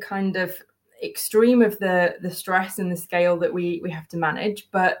is the kind of extreme of the stress and the scale that we have to manage,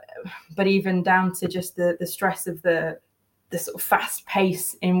 but even down to just the stress of the sort of fast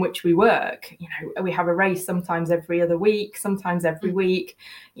pace in which we work. You know, we have a race sometimes every other week, sometimes every week,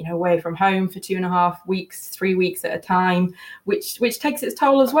 you know, away from home for 2.5 weeks, 3 weeks at a time, which takes its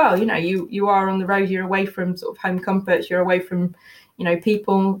toll as well. You know, you are on the road, you're away from sort of home comforts, you're away from, you know,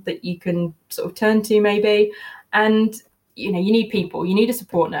 people that you can sort of turn to maybe. And, you know, you need people, you need a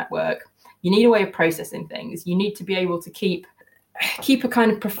support network, you need a way of processing things, you need to be able to keep a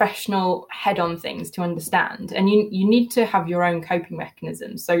kind of professional head on things to understand, and you need to have your own coping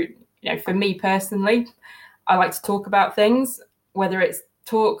mechanisms. So, you know, for me personally, I like to talk about things, whether it's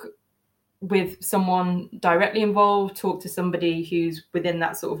talk with someone directly involved, talk to somebody who's within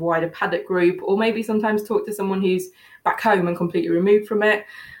that sort of wider paddock group, or maybe sometimes talk to someone who's back home and completely removed from it.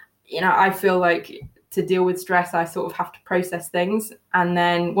 You know, I feel like to deal with stress, I sort of have to process things, and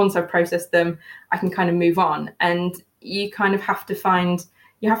then once I've processed them, I can kind of move on. And you kind of have to find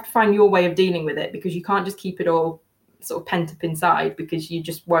your way of dealing with it, because you can't just keep it all sort of pent up inside, because you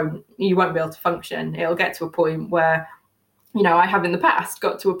won't be able to function. It'll get to a point where, you know, I have in the past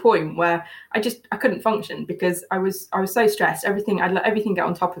got to a point where I couldn't function because I was so stressed. I'd let everything get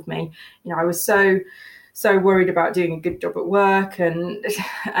on top of me. You know, I was so worried about doing a good job at work and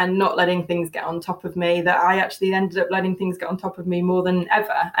not letting things get on top of me that I actually ended up letting things get on top of me more than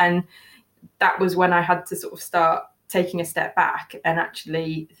ever. And that was when I had to sort of start taking a step back and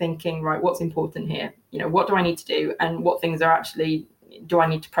actually thinking, right, what's important here? You know, what do I need to do? And what things do I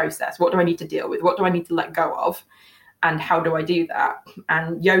need to process? What do I need to deal with? What do I need to let go of? And how do I do that?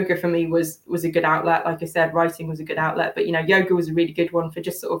 And yoga for me was a good outlet. Like I said, writing was a good outlet, but, you know, yoga was a really good one for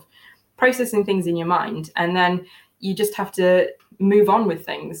just sort of processing things in your mind. And then you just have to move on with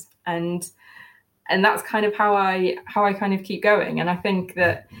things. And that's kind of how I kind of keep going. And I think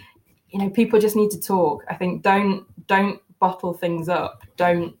that, you know, people just need to talk. I think don't bottle things up.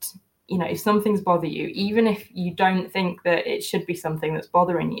 Don't, you know, if something's bother you, even if you don't think that it should be something that's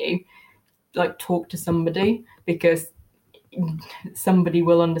bothering you, like, talk to somebody, because somebody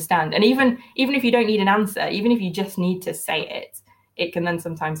will understand. And even if you don't need an answer, even if you just need to say it can then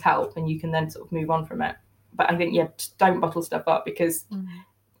sometimes help, and you can then sort of move on from it. But I think, yeah, just don't bottle stuff up, because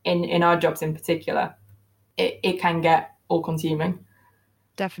in our jobs in particular, it can get all consuming.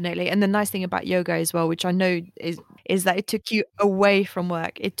 Definitely. And the nice thing about yoga as well, which I know is that it took you away from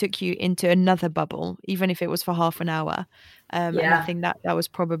work. It took you into another bubble, even if it was for half an hour. And I think that was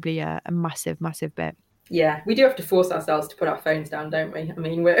probably a massive, massive bit. Yeah, we do have to force ourselves to put our phones down, don't we? I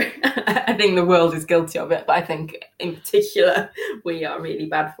mean, I think the world is guilty of it, but I think in particular, we are really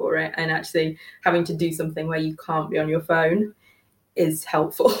bad for it. And actually having to do something where you can't be on your phone is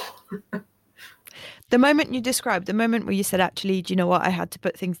helpful. The moment you described, the moment where you said, actually, do you know what, I had to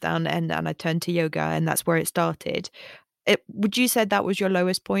put things down and I turned to yoga, and that's where it started. Would you say that was your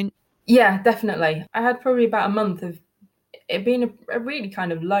lowest point? Yeah, definitely. I had probably about a month of it being a really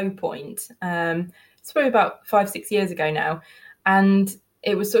kind of low point. It's probably about 5-6 years ago now. And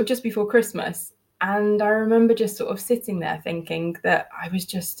it was sort of just before Christmas. And I remember just sort of sitting there thinking that I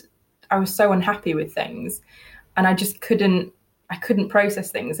was so unhappy with things, and I just couldn't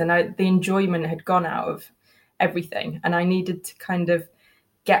process things, and the enjoyment had gone out of everything, and I needed to kind of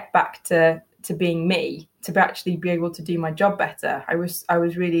get back to being me, to actually be able to do my job better. I was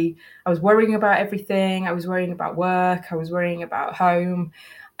worrying about everything. I was worrying about work. I was worrying about home,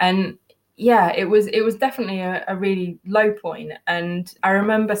 and yeah, it was definitely a really low point. And I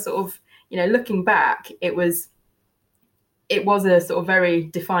remember sort of, you know, looking back, it was a sort of very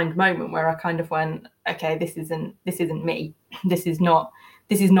defined moment where I kind of went, okay, this isn't me. This is not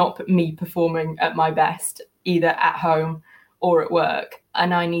me performing at my best, either at home or at work.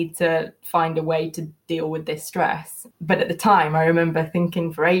 And I need to find a way to deal with this stress. But at the time, I remember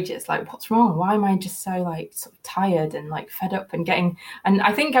thinking for ages, like, what's wrong? Why am I just so like sort of tired and like fed up and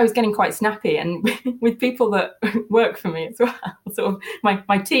I think I was getting quite snappy, and with people that work for me as well, sort of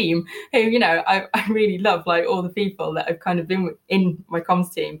my team, who, you know, I really love, like all the people that I've kind of been in my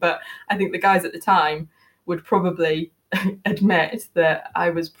comms team. But I think the guys at the time would probably admit that I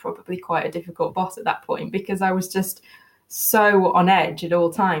was probably quite a difficult boss at that point, because I was just so on edge at all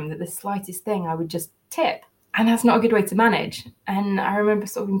time that the slightest thing I would just tip, and that's not a good way to manage. And I remember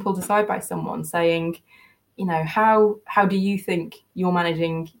sort of being pulled aside by someone saying, you know, how do you think you're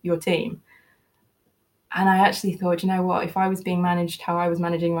managing your team? And I actually thought, you know what, if I was being managed how I was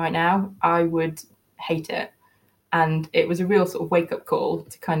managing right now, I would hate it. And it was a real sort of wake up call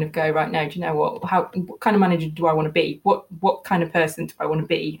to kind of go, right now, do you know what kind of manager do I want to be? What kind of person do I want to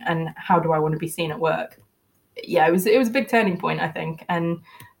be? And how do I want to be seen at work? Yeah, it was a big turning point, I think. And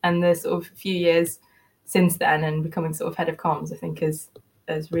And the sort of few years since then and becoming sort of head of comms, I think has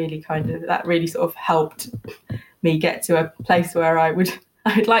really that really sort of helped me get to a place where I would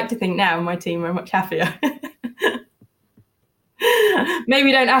like to think now my team are much happier.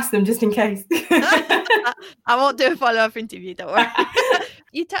 Maybe don't ask them just in case. I won't do a follow-up interview, don't worry.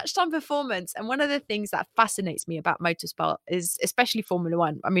 You touched on performance, and one of the things that fascinates me about motorsport is especially Formula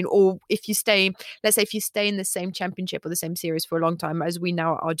One. I mean, or if you stay, let's say if you stay in the same championship or the same series for a long time, as we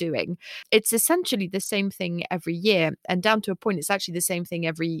now are doing, it's essentially the same thing every year. And down to a point, it's actually the same thing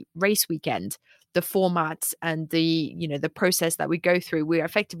every race weekend. The format and the process that we go through, we're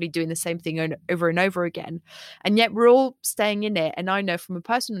effectively doing the same thing over and over again. And yet we're all staying in it. And I know from a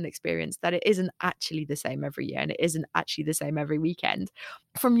personal experience that it isn't actually the same every year and it isn't actually the same every weekend.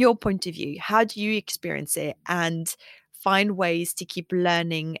 From your point of view, how do you experience it and find ways to keep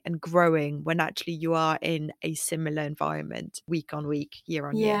learning and growing when actually you are in a similar environment week on week, year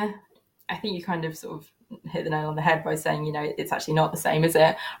on year? Yeah, I think you kind of sort of hit the nail on the head by saying, it's actually not the same, is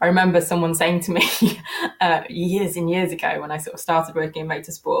it? I remember someone saying to me years and years ago when I sort of started working in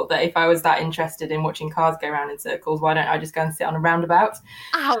motorsport that if I was that interested in watching cars go around in circles, why don't I just go and sit on a roundabout?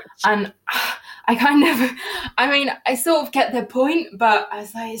 Ouch. And I sort of get their point, but I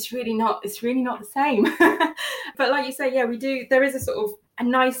was like, it's really not the same. But like you say, yeah, there is a sort of a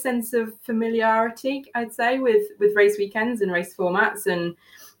nice sense of familiarity, I'd say, with race weekends and race formats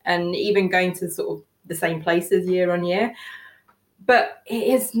and even going to sort of the same places year on year. But it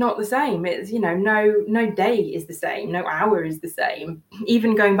is not the same. It's, no day is the same, no hour is the same.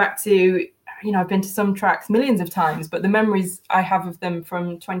 Even going back to, I've been to some tracks millions of times, but the memories I have of them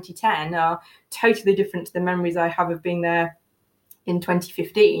from 2010 are totally different to the memories I have of being there in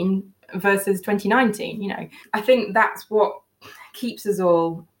 2015 versus 2019. I think that's what keeps us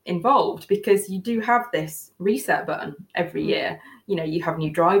all involved, because you do have this reset button every year. You have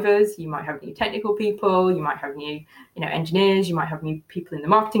new drivers, you might have new technical people, you might have new engineers, you might have new people in the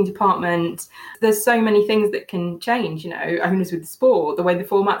marketing department. There's so many things that can change, owners with the sport, the way the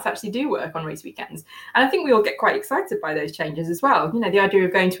formats actually do work on race weekends. And I think we all get quite excited by those changes as well. The idea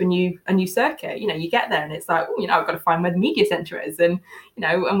of going to a new circuit, you get there and it's like, I've got to find where the media centre is and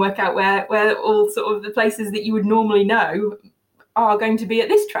work out where all sort of the places that you would normally know are going to be at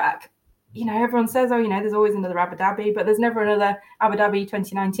this track. Everyone says, there's always another Abu Dhabi, but there's never another Abu Dhabi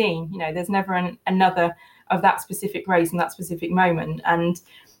 2019. There's never another of that specific race and that specific moment. And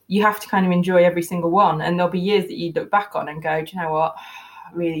you have to kind of enjoy every single one. And there'll be years that you look back on and go, do you know what?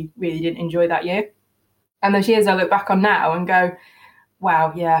 I really, really didn't enjoy that year. And those years I look back on now and go,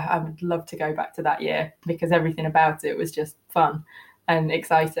 wow, yeah, I would love to go back to that year because everything about it was just fun and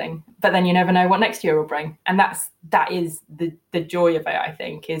exciting. But then you never know what next year will bring. And that is the joy of it, I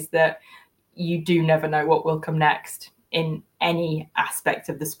think, is that you do never know what will come next in any aspect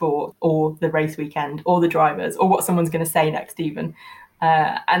of the sport or the race weekend or the drivers or what someone's going to say next even.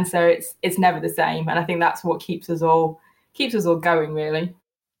 And so it's never the same. And I think that's what keeps us all going, really.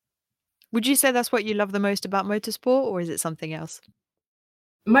 Would you say that's what you love the most about motorsport, or is it something else?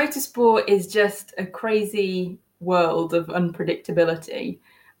 Motorsport is just a crazy world of unpredictability.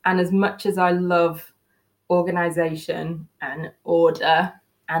 And as much as I love organisation and order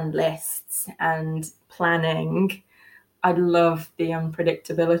and lists and planning, I love the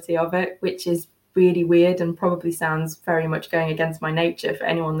unpredictability of it, which is really weird and probably sounds very much going against my nature for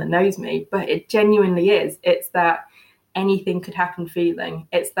anyone that knows me, but it genuinely is. It's that anything could happen feeling.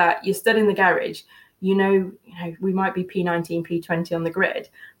 It's that you're stood in the garage, we might be P19, P20 on the grid,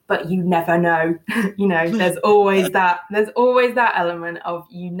 but you never know. There's always that element of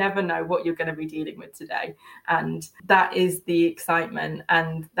you never know what you're going to be dealing with today. And that is the excitement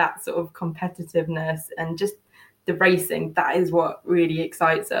and that sort of competitiveness and just the racing. That is what really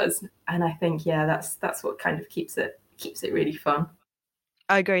excites us. And I think, yeah, that's what kind of keeps it really fun.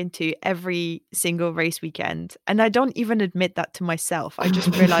 I go into every single race weekend, and I don't even admit that to myself. I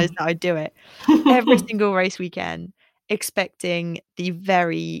just realized that I do it every single race weekend, expecting the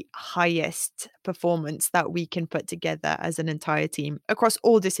very highest performance that we can put together as an entire team across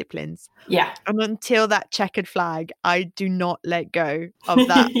all disciplines. Yeah. And until that checkered flag, I do not let go of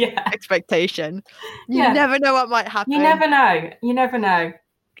that expectation. You never know what might happen. You never know.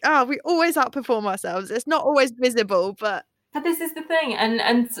 Oh, we always outperform ourselves. It's not always visible, but this is the thing,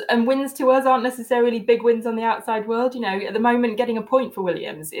 and wins to us aren't necessarily big wins on the outside world. At the moment, getting a point for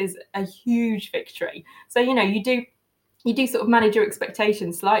Williams is a huge victory. So you do sort of manage your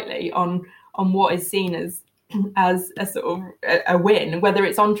expectations slightly on what is seen as a sort of a win, whether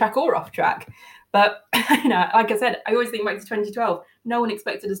it's on track or off track. But like I said, I always think back to 2012. No one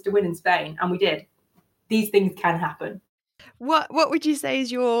expected us to win in Spain, and we did. These things can happen. What would you say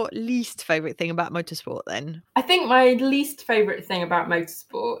is your least favourite thing about motorsport then? I think my least favourite thing about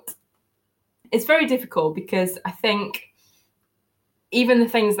motorsport, it's very difficult because I think even the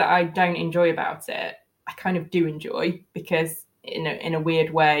things that I don't enjoy about it, I kind of do enjoy because in a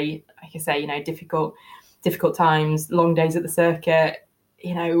weird way, like I say, difficult times, long days at the circuit,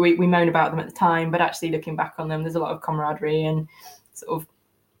 we moan about them at the time, but actually looking back on them, there's a lot of camaraderie and sort of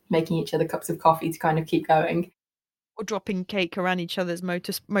making each other cups of coffee to kind of keep going. Or dropping cake around each other's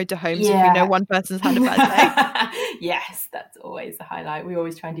motorhomes if you know one person's had a bad day. Yes, that's always the highlight. We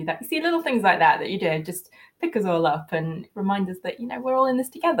always try and do that. You see little things like that you do, just pick us all up and remind us that, we're all in this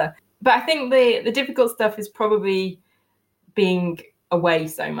together. But I think the difficult stuff is probably being away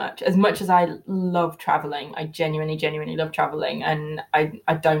so much. As much as I love traveling, I genuinely love traveling, and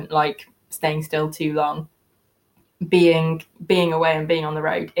I don't like staying still too long. Being away and being on the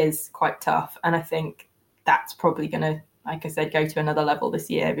road is quite tough, and I think that's probably going to, like I said, go to another level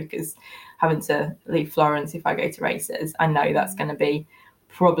this year, because having to leave Florence if I go to races, I know that's going to be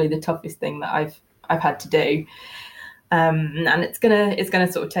probably the toughest thing that I've had to do, and it's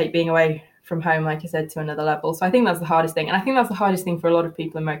gonna sort of take being away from home, like I said, to another level. So I think that's the hardest thing, and I think that's the hardest thing for a lot of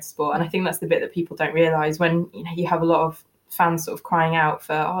people in motorsport, and I think that's the bit that people don't realise when you have a lot of fans sort of crying out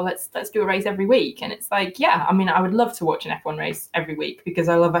for, let's do a race every week, and it's like, yeah, I mean, I would love to watch an F1 race every week because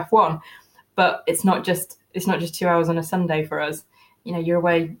I love F1, but it's not just 2 hours on a Sunday for us. You're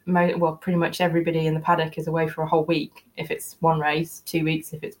away, pretty much everybody in the paddock is away for a whole week if it's one race, 2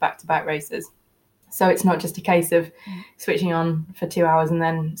 weeks if it's back-to-back races. So it's not just a case of switching on for 2 hours and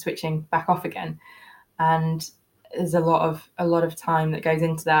then switching back off again. And there's a lot of time that goes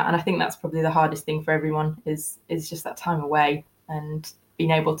into that. And I think that's probably the hardest thing for everyone is just that time away and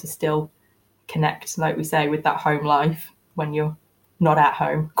being able to still connect, like we say, with that home life when you're not at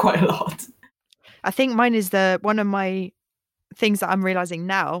home quite a lot. I think mine is one of my things that I'm realizing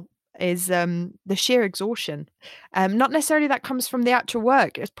now is the sheer exhaustion. Not necessarily that comes from the actual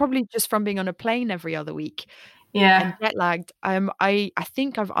work. It's probably just from being on a plane every other week. Yeah. And jet lagged. I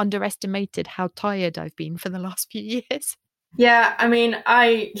think I've underestimated how tired I've been for the last few years. Yeah, I mean,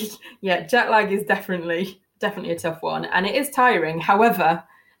 jet lag is definitely a tough one, and it is tiring. However,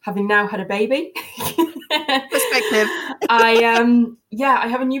 having now had a baby, perspective. I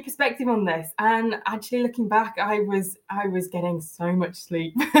have a new perspective on this, and actually looking back, I was getting so much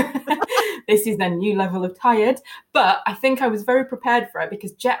sleep. This is a new level of tired, but I think I was very prepared for it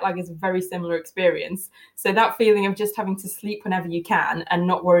because jet lag is a very similar experience. So that feeling of just having to sleep whenever you can and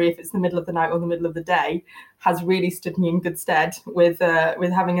not worry if it's the middle of the night or the middle of the day has really stood me in good stead with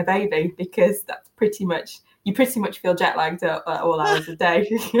having a baby, because that's pretty much feel jet lagged at all hours of the day.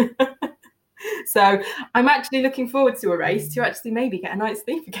 So I'm actually looking forward to a race to actually maybe get a night's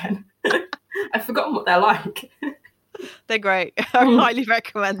sleep again. I've forgotten what they're like. They're great. I highly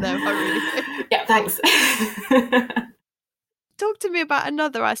recommend them. I really do. Yeah, thanks. Talk to me about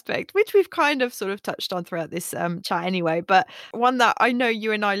another aspect, which we've kind of sort of touched on throughout this chat anyway, but one that I know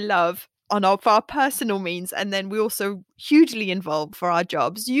you and I love for our personal means, and then we also hugely involved for our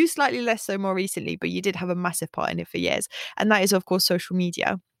jobs. You slightly less so more recently, but you did have a massive part in it for years. And that is, of course, social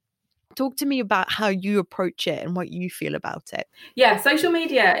media. Talk to me about how you approach it and what you feel about it. Yeah, social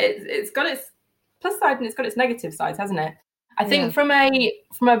media, it's got its plus side and it's got its negative sides, hasn't it? I think from a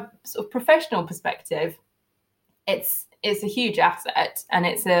sort of professional perspective, it's a huge asset, and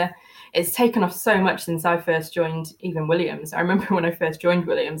it's taken off so much since I first joined even Williams. I remember when I first joined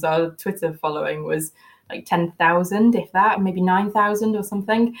Williams, our Twitter following was like 10,000, if that, maybe 9,000 or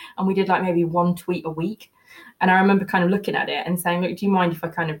something, and we did like maybe one tweet a week. And I remember kind of looking at it and saying, look, do you mind if I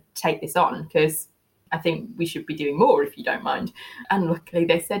kind of take this on? Because I think we should be doing more if you don't mind. And luckily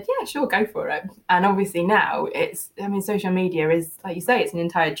they said, yeah, sure, go for it. And obviously now social media is, like you say, it's an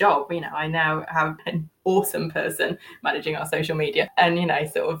entire job. I now have an awesome person managing our social media. And,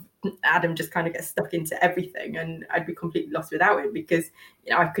 sort of Adam just kind of gets stuck into everything, and I'd be completely lost without him because,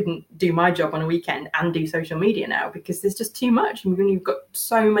 I couldn't do my job on a weekend and do social media now because there's just too much. And you've got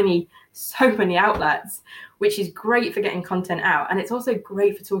so many outlets, which is great for getting content out. And it's also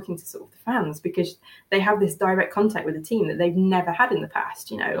great for talking to sort of the fans because they have this direct contact with the team that they've never had in the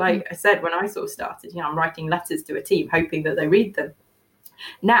past. Like I said, when I sort of started, I'm writing letters to a team, hoping that they read them.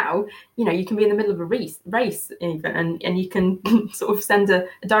 Now, you can be in the middle of a race even, and you can sort of send a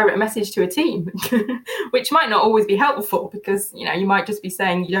direct message to a team, which might not always be helpful because, you might just be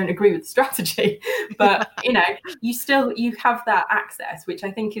saying you don't agree with the strategy, but, you have that access, which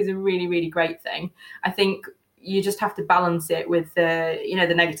I think is a really, really great thing. I think you just have to balance it with the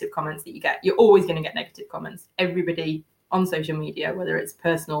negative comments that you get. You're always going to get negative comments. Everybody on social media, whether it's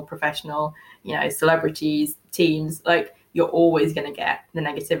personal, professional, celebrities, teams, like you're always going to get the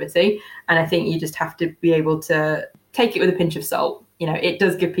negativity. And I think you just have to be able to take it with a pinch of salt. You know, it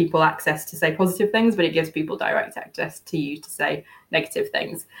does give people access to say positive things, but it gives people direct access to you to say negative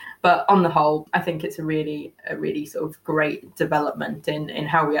things. But on the whole, I think it's a really sort of great development in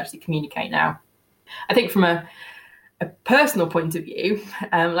how we actually communicate now. I think from a personal point of view,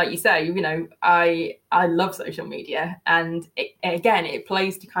 like you say, you know, I love social media, and it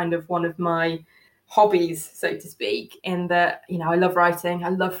plays to kind of one of my hobbies, so to speak, in that, you know, I love writing, I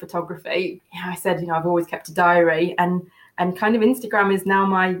love photography. You know, I said, you know, I've always kept a diary, and kind of Instagram is now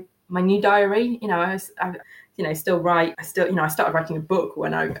my new diary. You know, I you know, still write. I started writing a book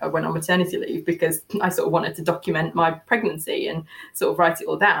when I went on maternity leave, because I sort of wanted to document my pregnancy and sort of write it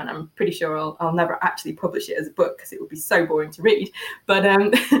all down. I'm pretty sure I'll never actually publish it as a book, because it would be so boring to read. But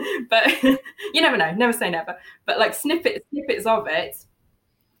but you never know, never say never. But like snippets of it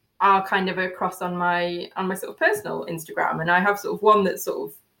are kind of across on my sort of personal Instagram, and I have sort of one that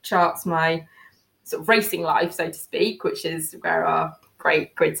sort of charts my sort of racing life, so to speak, which is where our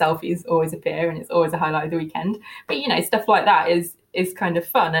great grid selfies always appear, and it's always a highlight of the weekend. But, you know, stuff like that is kind of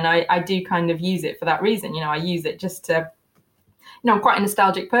fun, and I do kind of use it for that reason. You know, I use it just to, you know, I'm quite a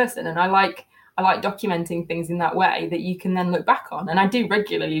nostalgic person, and I like documenting things in that way that you can then look back on. And I do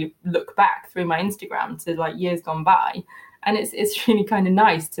regularly look back through my Instagram to like years gone by, and it's really kind of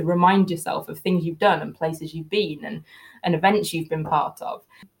nice to remind yourself of things you've done and places you've been and events you've been part of.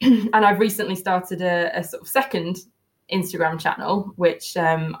 And I've recently started a sort of second Instagram channel, which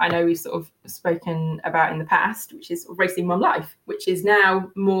I know we've sort of spoken about in the past, which is sort of Racing Mum Life, which is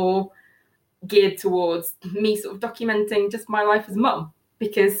now more geared towards me sort of documenting just my life as mum,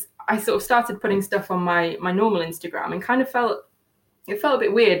 because I sort of started putting stuff on my normal Instagram and kind of felt a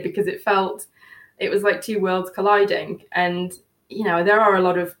bit weird, because it was like two worlds colliding. And, you know, there are a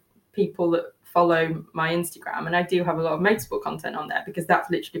lot of people that follow my Instagram, and I do have a lot of motorsport content on there, because that's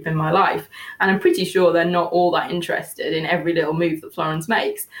literally been my life. And I'm pretty sure they're not all that interested in every little move that Florence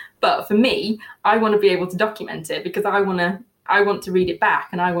makes. But for me, I want to be able to document it, because I want to read it back,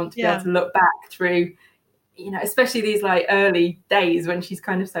 and I want to be able to look back through, you know, especially these like early days when she's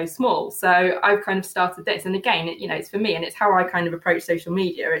kind of so small. So I've kind of started this, and again, you know, it's for me, and it's how I kind of approach social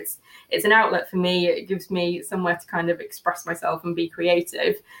media. It's an outlet for me. It gives me somewhere to kind of express myself and be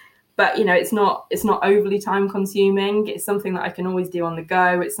creative. But, you know, it's not overly time consuming. It's something that I can always do on the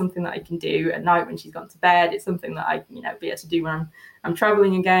go. It's something that I can do at night when she's gone to bed. It's something that I, you know, be able to do when I'm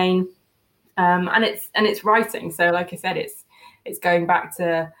traveling again. And it's writing. So like I said, it's going back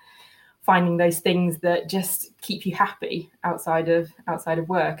to finding those things that just keep you happy outside of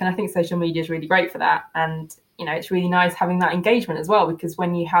work. And I think social media is really great for that. And, you know, it's really nice having that engagement as well, because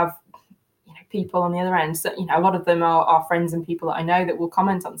when you have, you know, people on the other end, so, you know, a lot of them are friends and people that I know that will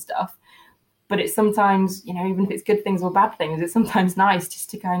comment on stuff. But it's sometimes, you know, even if it's good things or bad things, it's sometimes nice just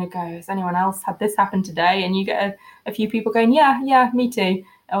to kind of go, has anyone else had this happen today? And you get a few people going, yeah, me too.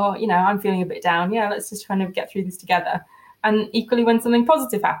 Or, you know, I'm feeling a bit down. Yeah, let's just kind of get through this together. And equally, when something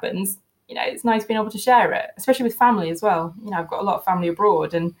positive happens, you know, it's nice being able to share it, especially with family as well. You know, I've got a lot of family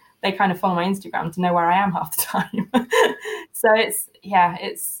abroad, and they kind of follow my Instagram to know where I am half the time. So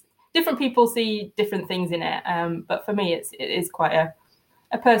it's different people see different things in it. But for me, it is quite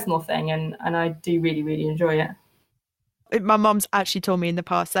a personal thing, and I do really, really enjoy it. My mom's actually told me in the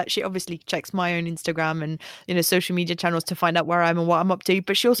past that she obviously checks my own Instagram and, you know, social media channels to find out where I am and what I'm up to,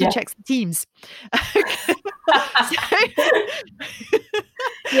 but she also checks the teams.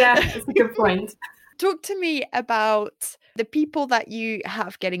 Yeah, that's a good point. Talk to me about the people that you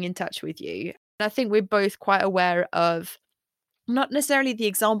have getting in touch with you. I think we're both quite aware of not necessarily the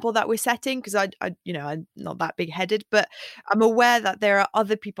example that we're setting, because I you know, I'm not that big-headed, but I'm aware that there are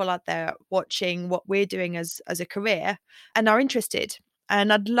other people out there watching what we're doing as a career and are interested.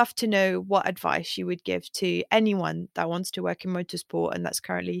 And I'd love to know what advice you would give to anyone that wants to work in motorsport and that's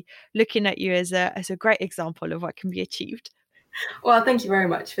currently looking at you as a great example of what can be achieved. Well, thank you very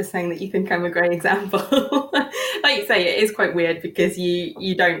much for saying that you think I'm a great example. Like you say, it is quite weird because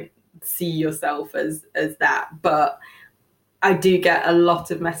you don't see yourself as that, but I do get a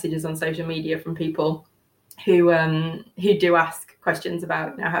lot of messages on social media from people who do ask questions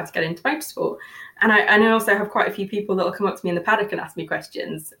about, you know, how to get into motorsport. And I also have quite a few people that will come up to me in the paddock and ask me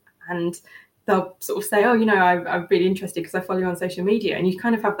questions, and they'll sort of say, oh, you know, I'm really interested because I follow you on social media. And you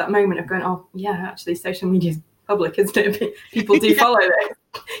kind of have that moment of going, oh, yeah, actually social media is public, isn't it? People do follow it.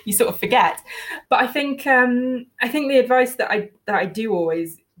 You sort of forget. But I think the advice that I do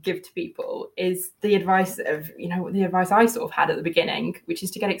always give to people is the advice I sort of had at the beginning, which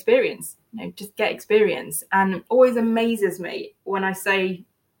is to get experience. You know, just get experience. And it always amazes me when I say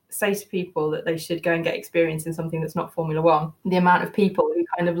say to people that they should go and get experience in something that's not Formula One, the amount of people who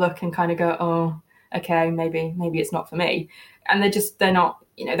kind of look and kind of go, oh, okay, maybe it's not for me. And they're not,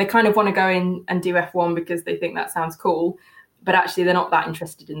 they kind of want to go in and do F1 because they think that sounds cool, but actually they're not that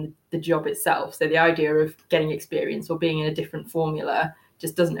interested in the job itself. So the idea of getting experience or being in a different formula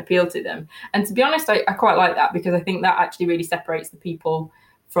just doesn't appeal to them. And to be honest, I quite like that, because I think that actually really separates the people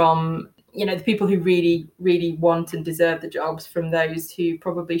from, the people who really, really want and deserve the jobs from those who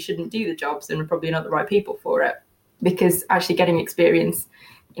probably shouldn't do the jobs and are probably not the right people for it. Because actually getting experience,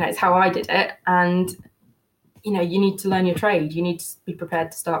 it's how I did it. And, you need to learn your trade. You need to be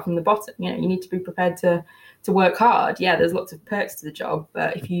prepared to start from the bottom. You need to be prepared to work hard. Yeah, there's lots of perks to the job,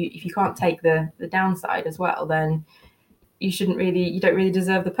 but if you can't take the downside as well, then you don't really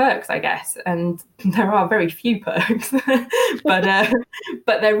deserve the perks, I guess. And there are very few perks, but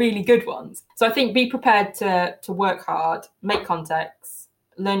they're really good ones. So I think be prepared to work hard, make contacts,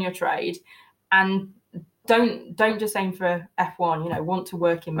 learn your trade, and don't just aim for F1. Want to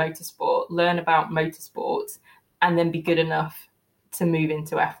work in motorsport, learn about motorsports, and then be good enough to move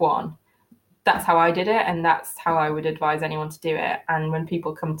into F1. That's how I did it, and that's how I would advise anyone to do it. And when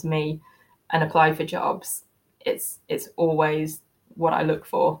people come to me and apply for jobs, it's always what I look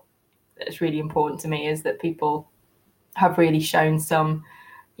for. It's really important to me is that people have really shown some,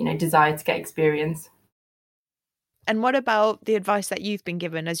 desire to get experience. And what about the advice that you've been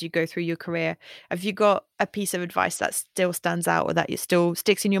given as you go through your career? Have you got a piece of advice that still stands out, or that still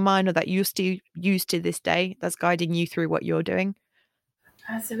sticks in your mind, or that you still use to this day, that's guiding you through what you're doing?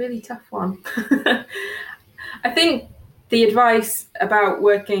 That's a really tough one. I think the advice about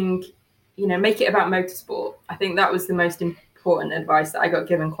working, make it about motorsport. I think that was the most important advice that I got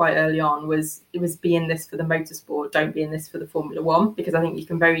given quite early on, was be in this for the motorsport, don't be in this for the Formula One, because I think you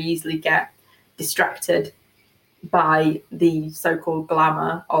can very easily get distracted by the so-called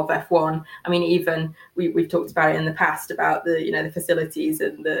glamour of F1. I mean, even we've talked about it in the past about the facilities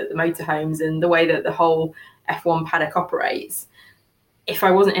and the motorhomes and the way that the whole F1 paddock operates. If I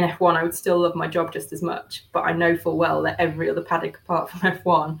wasn't in F1, I would still love my job just as much. But I know full well that every other paddock apart from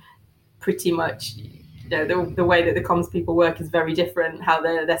F1, pretty much, the way that the comms people work is very different. How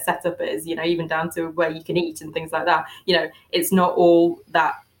their setup is, even down to where you can eat and things like that. It's not all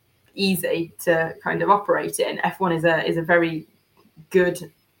that easy to kind of operate in. F1 is a very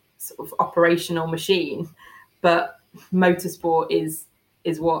good sort of operational machine, but motorsport is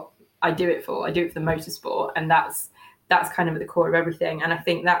what I do it for. I do it for the motorsport, and that's kind of at the core of everything. And I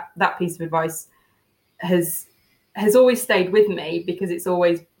think that piece of advice has always stayed with me, because it's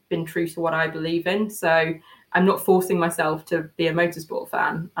always been true to what I believe in. So I'm not forcing myself to be a motorsport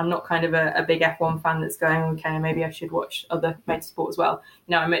fan. I'm not kind of a big F1 fan that's going, okay, maybe I should watch other motorsport as well.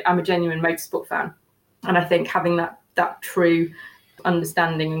 I'm a genuine motorsport fan. And I think having that true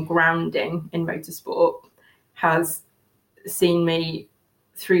understanding and grounding in motorsport has seen me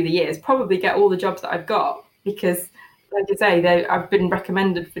through the years probably get all the jobs that I've got, because like I say, I've been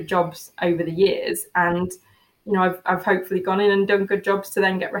recommended for jobs over the years, and I've hopefully gone in and done good jobs to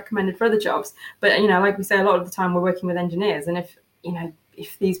then get recommended for other jobs. But like we say, a lot of the time we're working with engineers, and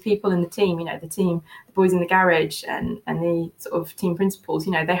if these people in the team, the boys in the garage and the sort of team principals,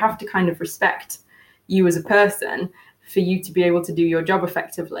 they have to kind of respect you as a person for you to be able to do your job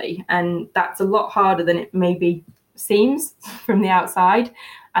effectively. And that's a lot harder than it maybe seems from the outside.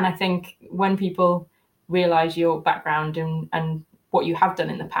 And I think when people realize your background and what you have done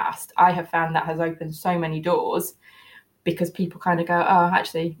in the past, I have found that has opened so many doors, because people kind of go, oh,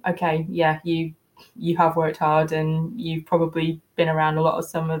 actually, okay, yeah, you have worked hard, and you've probably been around a lot of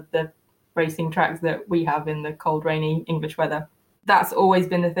some of the racing tracks that we have in the cold, rainy English weather. That's always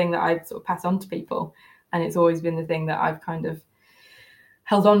been the thing that I sort of pass on to people, and it's always been the thing that I've kind of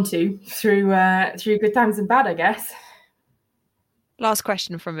held on to through good times and bad, I guess. Last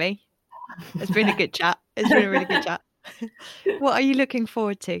question from me. It's been a good chat. It's been a really good chat. What are you looking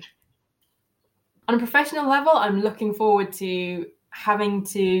forward to? On a professional level, I'm looking forward to having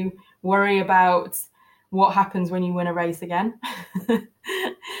to worry about what happens when you win a race again.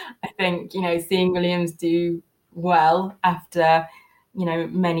 I think, seeing Williams do well after,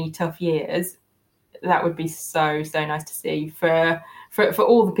 many tough years, that would be so nice to see for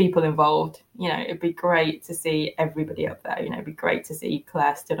all the people involved. It'd be great to see everybody up there. It'd be great to see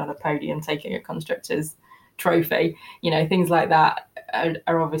Claire stood on a podium taking a constructor's trophy. Things like that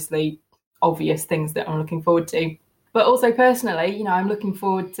are obviously obvious things that I'm looking forward to. But also personally, I'm looking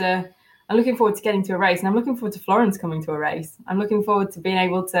forward to getting to a race, and I'm looking forward to Florence coming to a race. I'm looking forward to being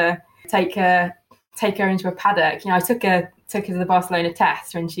able to take her into a paddock. I took her to the Barcelona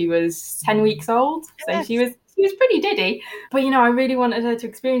test when she was 10 weeks old. So yes. she was was pretty diddy. But, I really wanted her to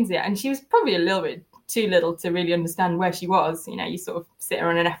experience it. And she was probably a little bit too little to really understand where she was. You sort of sit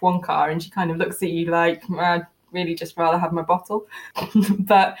her in an F1 car and she kind of looks at you like, I'd really just rather have my bottle.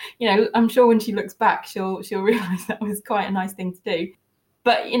 But, I'm sure when she looks back, she'll realise that was quite a nice thing to do.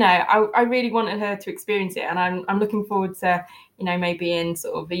 But, I really wanted her to experience it. And I'm looking forward to, maybe in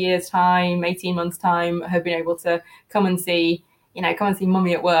sort of a year's time, 18 months time, her being able to come and see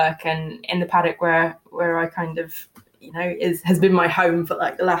mummy at work and in the paddock where I kind of, has been my home for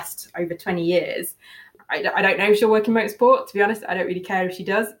like the last over 20 years. I don't know if she'll work in motorsport, to be honest. I don't really care if she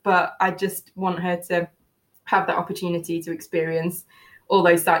does, but I just want her to have that opportunity to experience all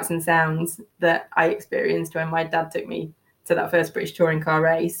those sights and sounds that I experienced when my dad took me to that first British touring car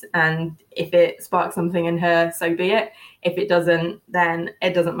race. And if it sparks something in her, so be it. If it doesn't, then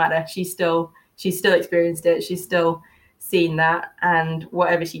it doesn't matter. She's still experienced it. She's still seen that. And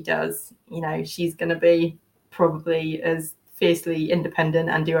whatever she does, she's going to be probably as fiercely independent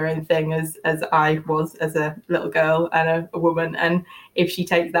and do her own thing as I was as a little girl and a woman. And if she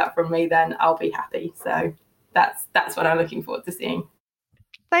takes that from me, then I'll be happy. So that's what I'm looking forward to seeing.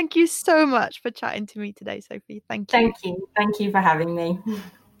 Thank you so much for chatting to me today, Sophie. Thank you. Thank you for having me.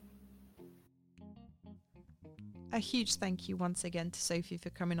 A huge thank you once again to Sophie for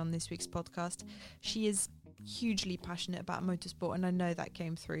coming on this week's podcast. She is hugely passionate about motorsport, and I know that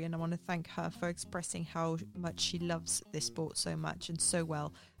came through, and I want to thank her for expressing how much she loves this sport so much and so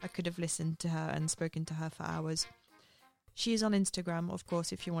well. I could have listened to her and spoken to her for hours. She is on Instagram, of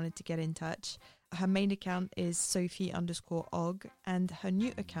course, if you wanted to get in touch. Her main account is Sophie_Og, and her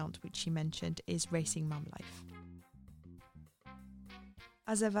new account, which she mentioned, is Racing Mum Life.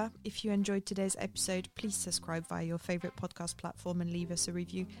 As ever, if you enjoyed today's episode, please subscribe via your favourite podcast platform and leave us a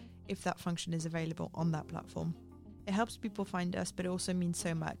review if that function is available on that platform. It helps people find us, but it also means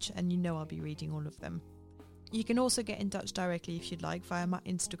so much, and I'll be reading all of them. You can also get in touch directly if you'd like via my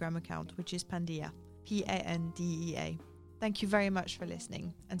Instagram account, which is Pandea, Pandea. Thank you very much for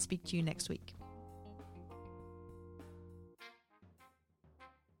listening, and speak to you next week.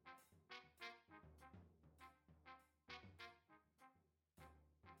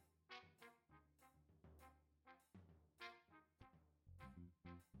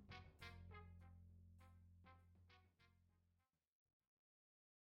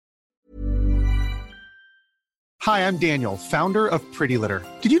 Hi, I'm Daniel, founder of Pretty Litter.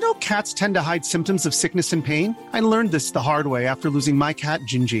 Did you know cats tend to hide symptoms of sickness and pain? I learned this the hard way after losing my cat,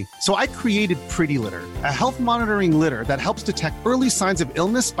 Gingy. So I created Pretty Litter, a health monitoring litter that helps detect early signs of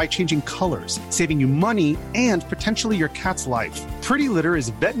illness by changing colors, saving you money and potentially your cat's life. Pretty Litter is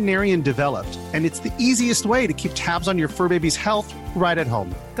veterinarian developed, and it's the easiest way to keep tabs on your fur baby's health right at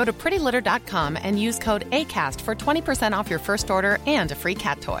home. Go to prettylitter.com and use code ACAST for 20% off your first order and a free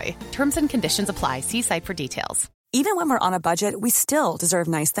cat toy. Terms and conditions apply. See site for details. Even when we're on a budget, we still deserve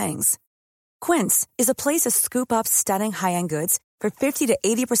nice things. Quince is a place to scoop up stunning high-end goods for 50 to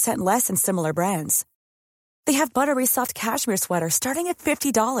 80% less than similar brands. They have buttery soft cashmere sweaters starting at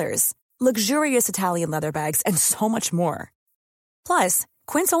 $50, luxurious Italian leather bags, and so much more. Plus,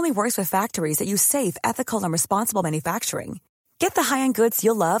 Quince only works with factories that use safe, ethical, and responsible manufacturing. Get the high-end goods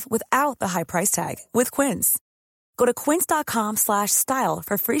you'll love without the high price tag with Quince. Go to quince.com/style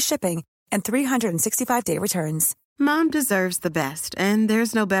for free shipping and 365-day returns. Mom deserves the best, and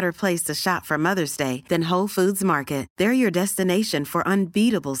there's no better place to shop for Mother's Day than Whole Foods Market. They're your destination for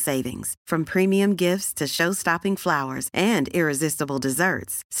unbeatable savings, from premium gifts to show-stopping flowers and irresistible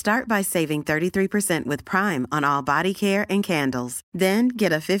desserts. Start by saving 33% with Prime on all body care and candles. Then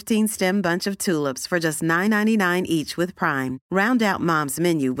get a 15-stem bunch of tulips for just $9.99 each with Prime. Round out Mom's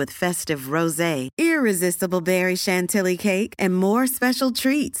menu with festive rosé, irresistible berry chantilly cake, and more special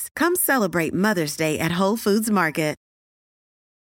treats. Come celebrate Mother's Day at Whole Foods Market.